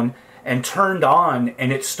down and turned on,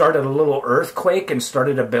 and it started a little earthquake and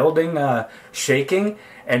started a building shaking,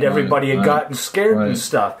 and everybody had gotten scared and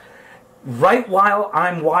stuff. Right while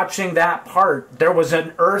I'm watching that part, there was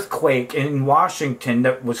an earthquake in Washington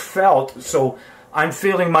that was felt, so I'm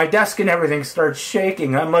feeling my desk and everything starts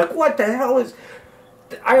shaking. I'm like, what the hell is...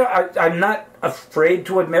 I'm not afraid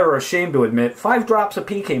to admit or ashamed to admit, 5 Drops of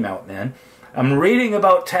Pee came out, man. I'm reading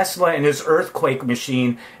about Tesla and his earthquake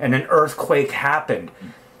machine, and an earthquake happened.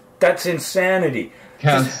 That's insanity.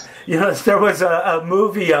 Yes. There was a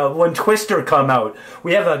movie when Twister come out.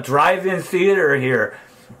 We have a drive-in theater here.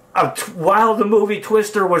 While the movie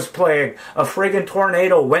Twister was playing, a friggin'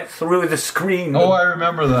 tornado went through the screen. Oh, I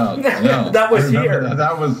remember that. Yeah, that was here.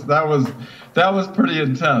 That was pretty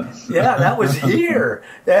intense. Yeah, that was here.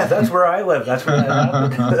 Yeah, that's where I live. That's where that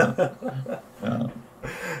happened. Yeah.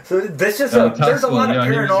 So this is there's a lot of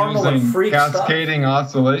paranormal and freak stuff. Cascading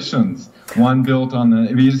oscillations. One built on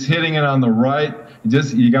the. If you're just hitting it on the right,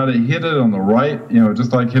 you got to hit it on the right.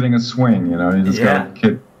 Just like hitting a swing. You just got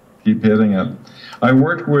to keep hitting it. I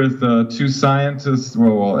worked with 2 scientists,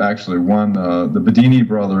 well, actually one, the Bedini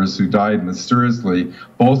brothers, who died mysteriously,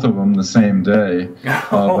 both of them the same day.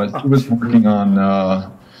 But he was working on,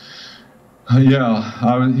 he's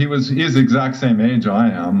the exact same age I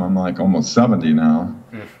am. I'm like almost 70 now.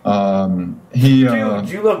 Dude,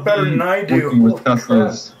 you look better than I do. With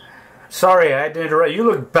Tesla's. Sorry, I had to interrupt. You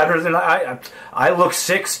look better than I look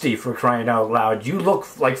 60, for crying out loud. You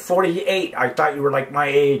look like 48. I thought you were like my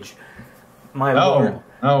age. My Lord.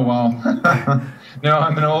 Oh, well. No,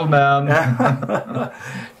 I'm an old man.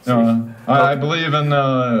 I believe in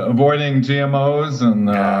avoiding GMOs and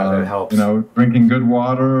that helps. Drinking good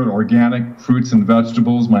water, organic fruits and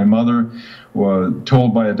vegetables. My mother was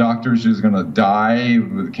told by a doctor she was going to die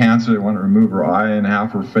with cancer. They wanted to remove her eye and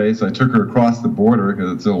half her face. I took her across the border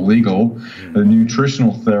because it's illegal. The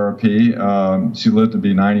nutritional therapy. She lived to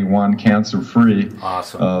be 91, cancer-free.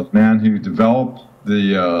 Awesome. Man who developed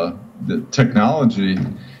the technology,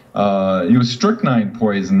 he was strychnine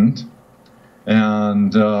poisoned,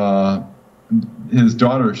 and his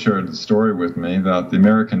daughter shared the story with me that the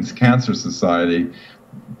American Cancer Society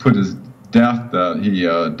put his death that he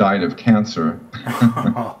died of cancer.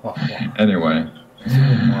 Anyway,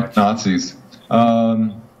 Nazis.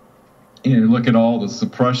 You know, look at all the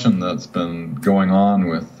suppression that's been going on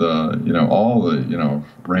with, you know, all the, you know,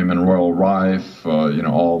 Raymond Royal Rife, you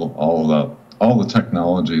know, all the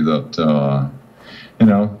technology that, you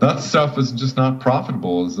know, that stuff is just not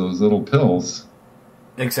profitable as those little pills.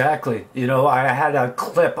 Exactly. You know, I had a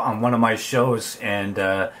clip on one of my shows, and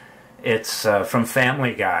it's from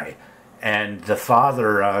Family Guy, and the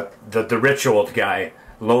father, the rich old guy,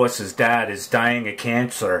 Lois's dad, is dying of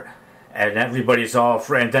cancer. And everybody's all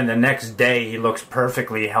afraid. And then the next day, he looks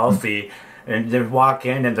perfectly healthy. And they walk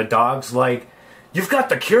in, and the dog's like, "You've got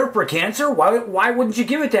the cure for cancer? Why wouldn't you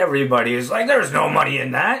give it to everybody?" It's like, there's no money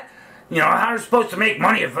in that. You know, how are you supposed to make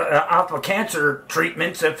money off of cancer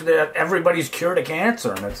treatments if everybody's cured of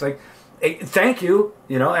cancer? And it's like, hey, thank you.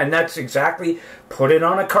 You know, and that's exactly, put it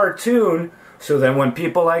on a cartoon. So then when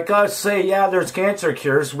people like us say, yeah, there's cancer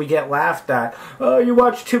cures, we get laughed at. Oh, you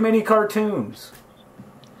watch too many cartoons.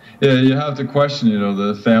 Yeah, you have to question, you know,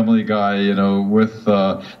 the Family Guy, you know, with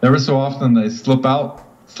ever so often they slip out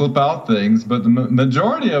things, but the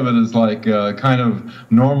majority of it is like kind of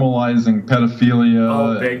normalizing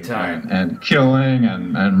pedophilia, big time, and killing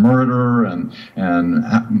and murder and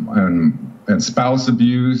spouse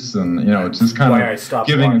abuse, and you know, just kind of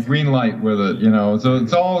giving a green light with it, you know. So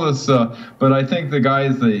it's all this, but I think the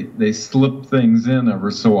guys they slip things in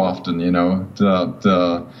ever so often, you know,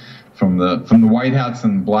 from the white hats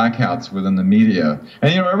and black hats within the media.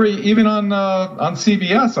 And you know, even on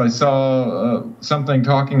CBS I saw something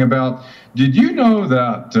talking about, did you know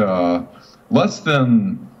that less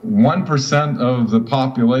than 1% of the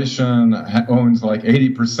population owns like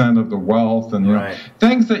 80% of the wealth, and you know,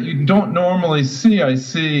 things that you don't normally see. I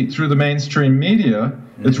see through the mainstream media.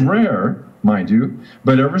 It's rare, mind you,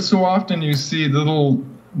 but ever so often you see little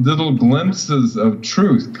glimpses of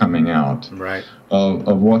truth coming out,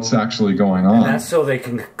 of what's actually going on. And that's so they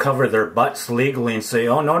can cover their butts legally and say,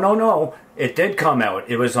 oh, no, it did come out.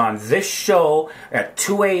 It was on this show at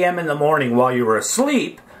 2 a.m. in the morning while you were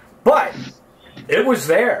asleep, but it was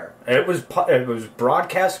there. It was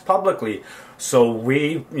broadcast publicly. So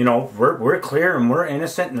we, you know, we're clear and we're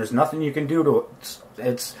innocent, and there's nothing you can do to it.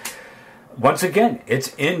 It's once again,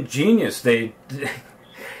 it's ingenious. They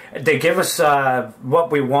give us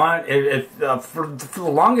what we want. For the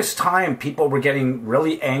longest time, people were getting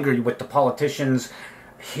really angry with the politicians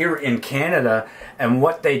here in Canada, and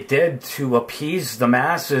what they did to appease the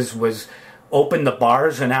masses was open the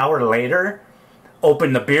bars an hour later,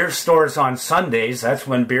 open the beer stores on Sundays. That's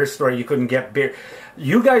when you couldn't get beer.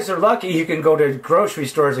 You guys are lucky you can go to grocery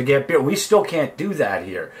stores and get beer. We still can't do that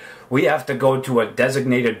here. We have to go to a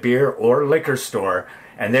designated beer or liquor store,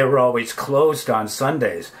 and they were always closed on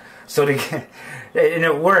Sundays. So and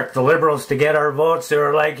it worked. The Liberals, to get our votes, they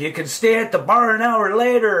were like, you can stay at the bar an hour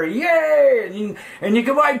later, yay! And you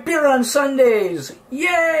can buy beer on Sundays,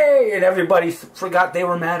 yay! And everybody forgot they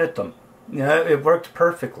were mad at them. You know, it worked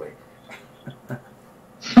perfectly.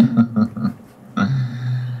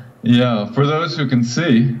 Yeah, for those who can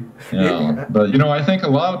see. Yeah. But, you know, I think a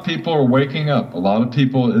lot of people are waking up. A lot of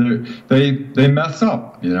people, they mess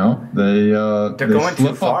up, you know. They going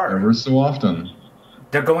slip too far up ever so often.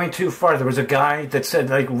 They're going too far. There was a guy that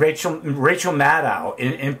said, like, Rachel Maddow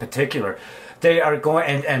in particular, they are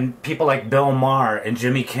going, and people like Bill Maher and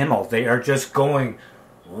Jimmy Kimmel, they are just going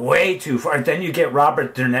way too far. And then you get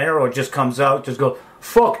Robert De Niro, just comes out, just go,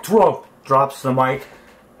 fuck Trump, drops the mic.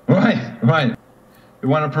 Right. They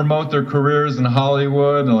want to promote their careers in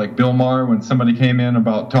Hollywood, like Bill Maher, when somebody came in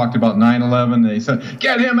talked about 9/11, they said,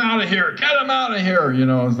 "Get him out of here! Get him out of here!" You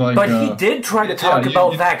know, it's like. But he did try to talk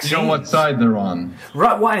about vaccines. You know what side they're on.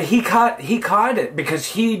 Right. Well, he caught it because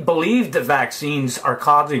he believed that vaccines are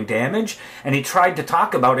causing damage, and he tried to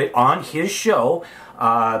talk about it on his show.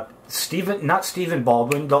 Not Stephen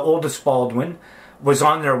Baldwin, the oldest Baldwin, was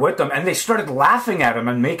on there with them, and they started laughing at him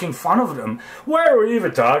and making fun of him. Why are we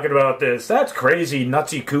even talking about this? That's crazy,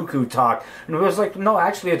 nutsy, cuckoo talk. And it was like, no,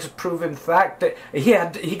 actually, it's a proven fact that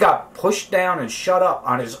he got pushed down and shut up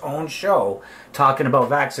on his own show talking about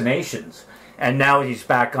vaccinations, and now he's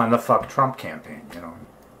back on the fuck Trump campaign, you know.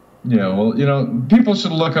 Yeah, well, you know, people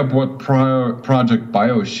should look up what Project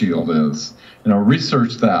BioShield is. You know,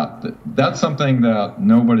 research that. That's something that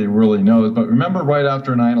nobody really knows. But remember, right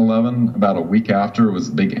after 9/11, about a week after, it was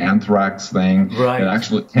a big anthrax thing. Right. It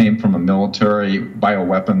actually came from a military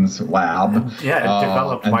bioweapons lab. Yeah, it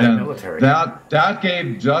developed by the military. That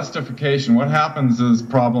gave justification. What happens is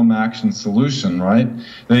problem, action, solution, right?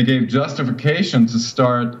 They gave justification to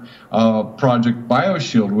start Project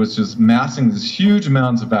BioShield, which is massing these huge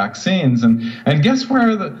amounts of vaccines. And guess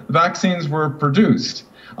where the vaccines were produced?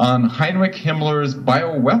 On Heinrich Himmler's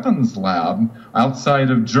bioweapons lab outside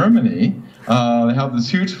of Germany. They have this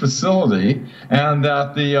huge facility, and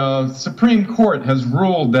that the Supreme Court has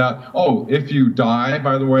ruled that, if you die,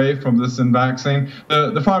 by the way, from this vaccine,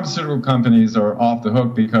 the pharmaceutical companies are off the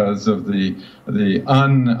hook because of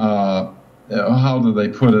how do they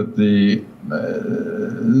put it,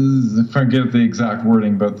 forget the exact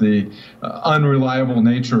wording, but the unreliable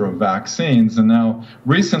nature of vaccines. And now,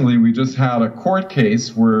 recently, we just had a court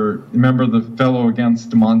case where, remember the fellow against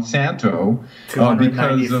Monsanto,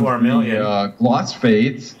 because of the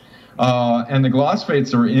glyphosates, and the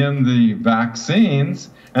glyphosates are in the vaccines.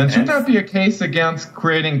 And should that be a case against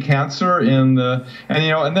creating cancer in the,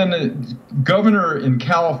 and then the governor in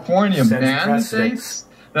California mandates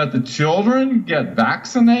that the children get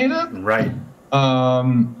vaccinated? Right.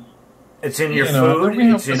 It's in your food,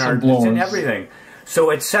 it's in everything.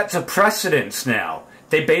 So it sets a precedence now.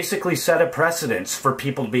 They basically set a precedence for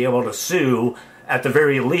people to be able to sue, at the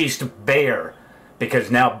very least, Bayer, because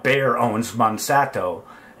now Bayer owns Monsanto.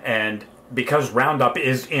 And because Roundup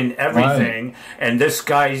is in everything, and this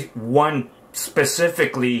guy won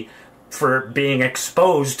specifically for being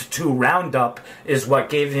exposed to Roundup is what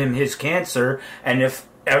gave him his cancer. And if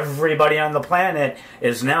everybody on the planet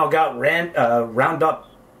is now got Roundup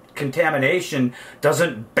contamination,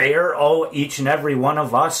 doesn't Bayer owe each and every one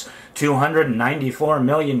of us $294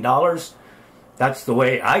 million? That's the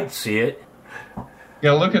way I'd see it.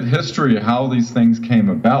 Yeah, look at history, how these things came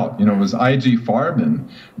about. It was I.G. Farben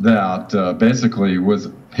that basically was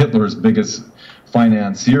Hitler's biggest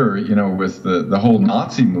financier, with the whole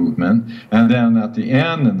Nazi movement. And then at the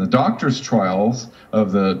end, in the doctor's trials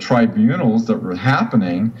of the tribunals that were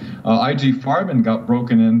happening, I.G. Farben got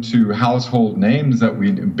broken into household names that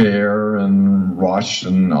Bayer and Rush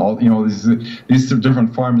and all, these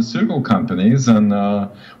different pharmaceutical companies. And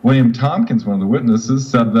William Tompkins, one of the witnesses,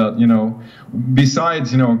 said that,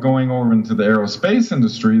 besides, going over into the aerospace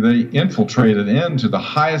industry, they infiltrated into the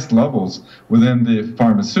highest levels within the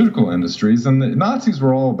pharmaceutical industries. And the Nazis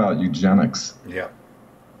were all about eugenics. Yeah.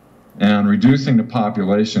 And reducing the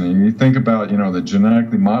population. And you think about, the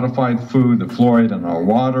genetically modified food, the fluoride in our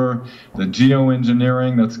water, the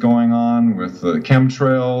geoengineering that's going on with the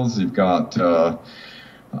chemtrails. You've got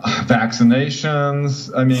vaccinations.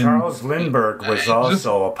 I mean, Charles Lindbergh was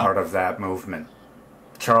also a part of that movement.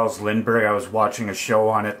 Charles Lindbergh, I was watching a show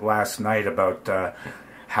on it last night about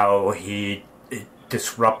how he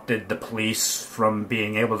disrupted the police from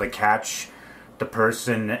being able to catch the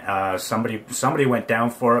person. Somebody went down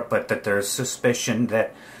for it, but that there's suspicion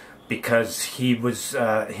that because he was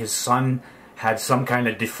his son had some kind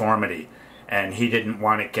of deformity and he didn't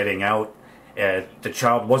want it getting out. The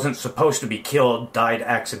child wasn't supposed to be killed, died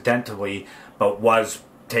accidentally, but was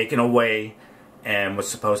taken away and was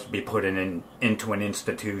supposed to be put into an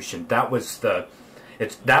institution. That was the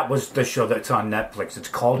show that's on Netflix. It's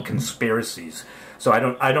called Conspiracies. So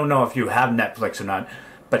I don't know if you have Netflix or not,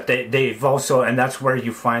 but they've also, and that's where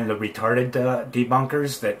you find the retarded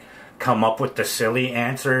debunkers that come up with the silly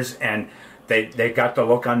answers, and they got the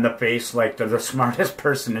look on the face like they're the smartest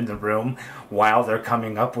person in the room while they're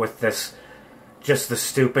coming up with this, just the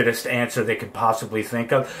stupidest answer they could possibly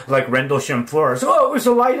think of. Like Rendlesham Flores, it was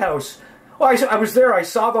a lighthouse. Well, I was there, I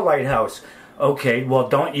saw the lighthouse. Okay, well,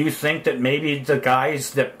 don't you think that maybe the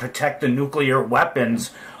guys that protect the nuclear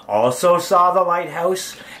weapons also saw the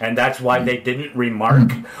lighthouse? And that's why they didn't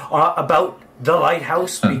remark about the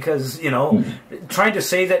lighthouse? Because, trying to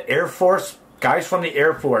say that guys from the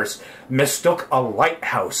Air Force mistook a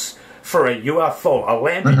lighthouse for a UFO, a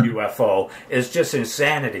landed UFO, is just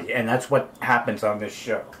insanity. And that's what happens on this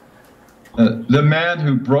show. The man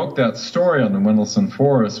who broke that story on the Wendelson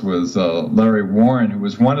Forest was Larry Warren, who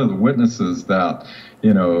was one of the witnesses that,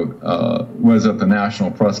 was at the National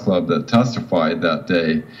Press Club that testified that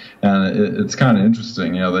day. And it's kind of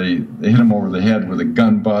interesting. They hit him over the head with a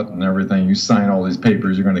gun butt and everything. You sign all these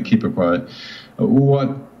papers, you're going to keep it quiet.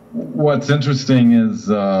 What's interesting is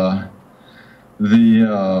the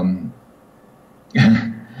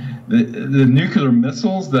nuclear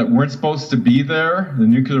missiles that weren't supposed to be there, the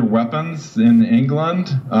nuclear weapons in England,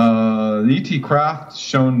 the E.T. craft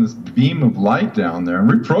shown this beam of light down there and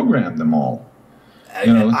reprogrammed them all. I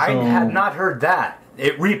had not heard that.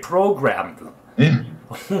 It reprogrammed them. Yeah.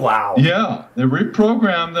 Wow. Yeah, they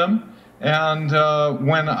reprogrammed them, And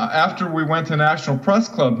after we went to National Press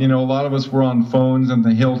Club, you know, a lot of us were on phones in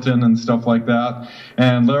the Hilton and stuff like that.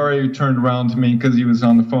 And Larry turned around to me because he was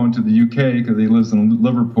on the phone to the UK because he lives in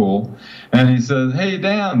Liverpool. And he said, "Hey,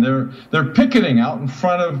 Dan, they're picketing out in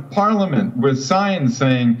front of Parliament with signs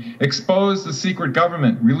saying, 'Expose the secret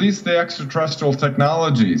government, release the extraterrestrial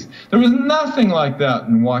technologies.'" There was nothing like that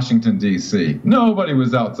in Washington, D.C. Nobody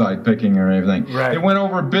was outside picking or anything. Right. It went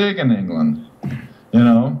over big in England, you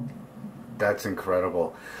know. That's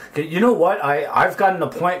incredible. Okay, you know what? I've got an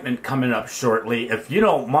appointment coming up shortly. If you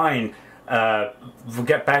don't mind, we'll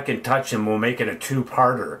get back in touch and we'll make it a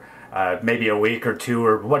two-parter. Maybe a week or two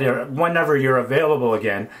or whatever, whenever you're available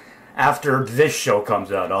again. After this show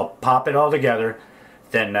comes out, I'll pop it all together,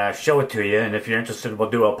 then show it to you. And if you're interested, we'll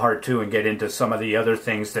do a part 2 and get into some of the other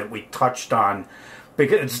things that we touched on.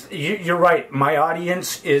 Because you're right, my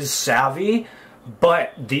audience is savvy,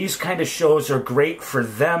 but these kind of shows are great for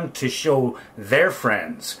them to show their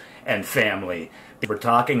friends and family. We're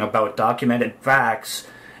talking about documented facts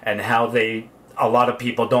and how a lot of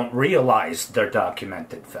people don't realize they're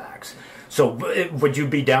documented facts. So would you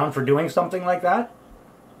be down for doing something like that?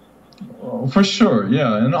 Oh, for sure,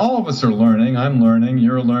 yeah. And all of us are learning. I'm learning,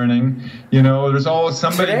 you're learning. You know, there's always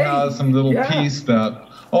somebody has some little piece that,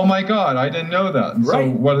 oh my God, I didn't know that. And so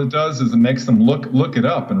what it does is it makes them look it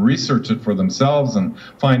up and research it for themselves and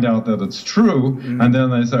find out that it's true. And then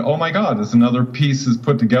they say, oh my God, there's another piece is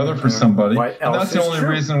put together for somebody. And that's the only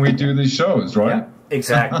reason we do these shows, right? Yeah.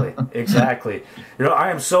 Exactly, exactly. You know, I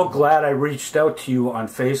am so glad I reached out to you on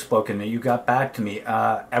Facebook and that you got back to me.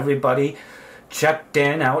 Everybody, check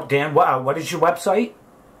Dan out. Dan, what is your website?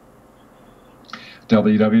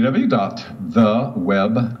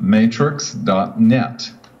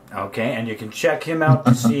 www.thewebmatrix.net. Okay, and you can check him out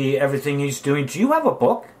to see everything he's doing. Do you have a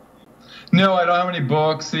book? No, I don't have any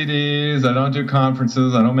books, CDs. I don't do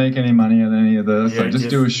conferences. I don't make any money on any of this. I just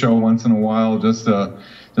do a show once in a while just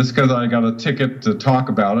because I got a ticket to talk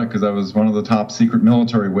about it because I was one of the top secret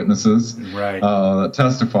military witnesses that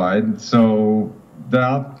testified. So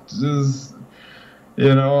that is,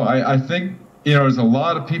 you know, I think, you know, there's a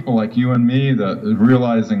lot of people like you and me that are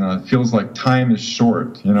realizing it feels like time is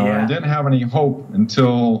short. You know, I didn't have any hope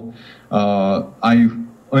until I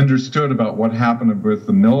understood about what happened with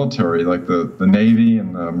the military, like the Navy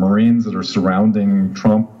and the Marines that are surrounding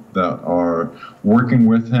Trump, that are working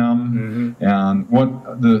with him, and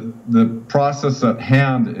what the process at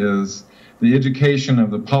hand is the education of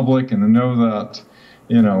the public, and to know that,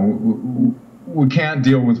 you know, we can't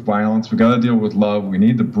deal with violence. We got to deal with love. We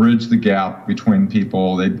need to bridge the gap between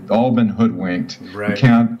people. They've all been hoodwinked. We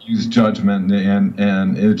can't use judgment,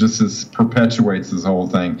 and it just perpetuates this whole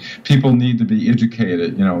thing. People need to be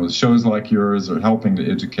educated. You know, shows like yours are helping to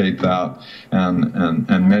educate that, and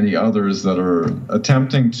many others that are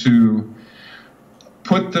attempting to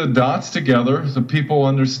put the dots together so people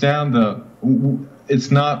understand that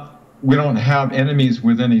it's not, we don't have enemies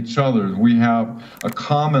within each other. We have a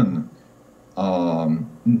common, I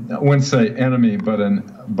wouldn't say enemy, but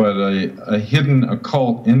a hidden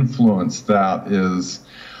occult influence that is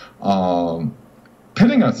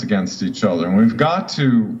pitting us against each other, and we've got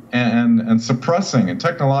to and suppressing and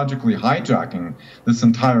technologically hijacking this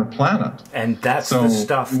entire planet. And that's the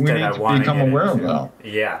stuff that I want to become aware of that.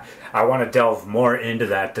 Yeah, I want to delve more into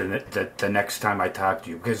that the next time I talk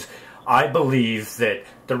to you, because I believe that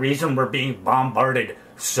the reason we're being bombarded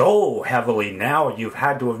so heavily now, you've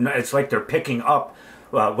had to have, it's like they're picking up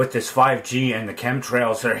with this 5G and the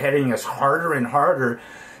chemtrails. They're hitting us harder and harder.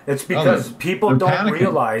 It's because people don't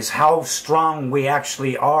realize how strong we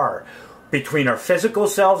actually are between our physical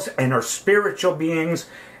selves and our spiritual beings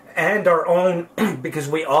and our own, because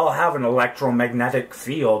we all have an electromagnetic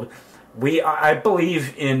field. I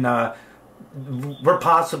believe in, we're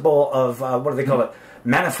possible of, what do they call it?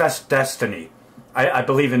 Manifest destiny. I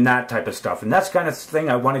believe in that type of stuff, and that's kind of thing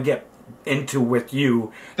I want to get into with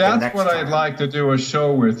you. That's what I'd like to do, a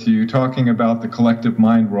show with you, talking about the collective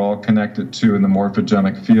mind we're all connected to in the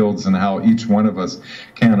morphogenic fields, and how each one of us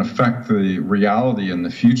can affect the reality in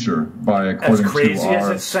the future by according to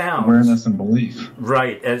our awareness and belief.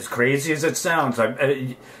 Right, as crazy as it sounds. If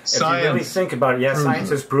you really think about it, science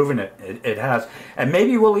has proven it. It has. And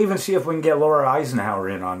maybe we'll even see if we can get Laura Eisenhower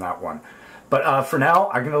in on that one. But for now,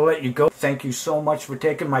 I'm going to let you go. Thank you so much for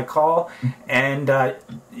taking my call. And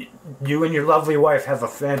you and your lovely wife have a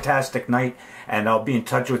fantastic night. And I'll be in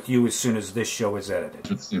touch with you as soon as this show is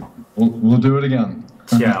edited. We'll do it again.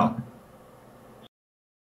 Ciao.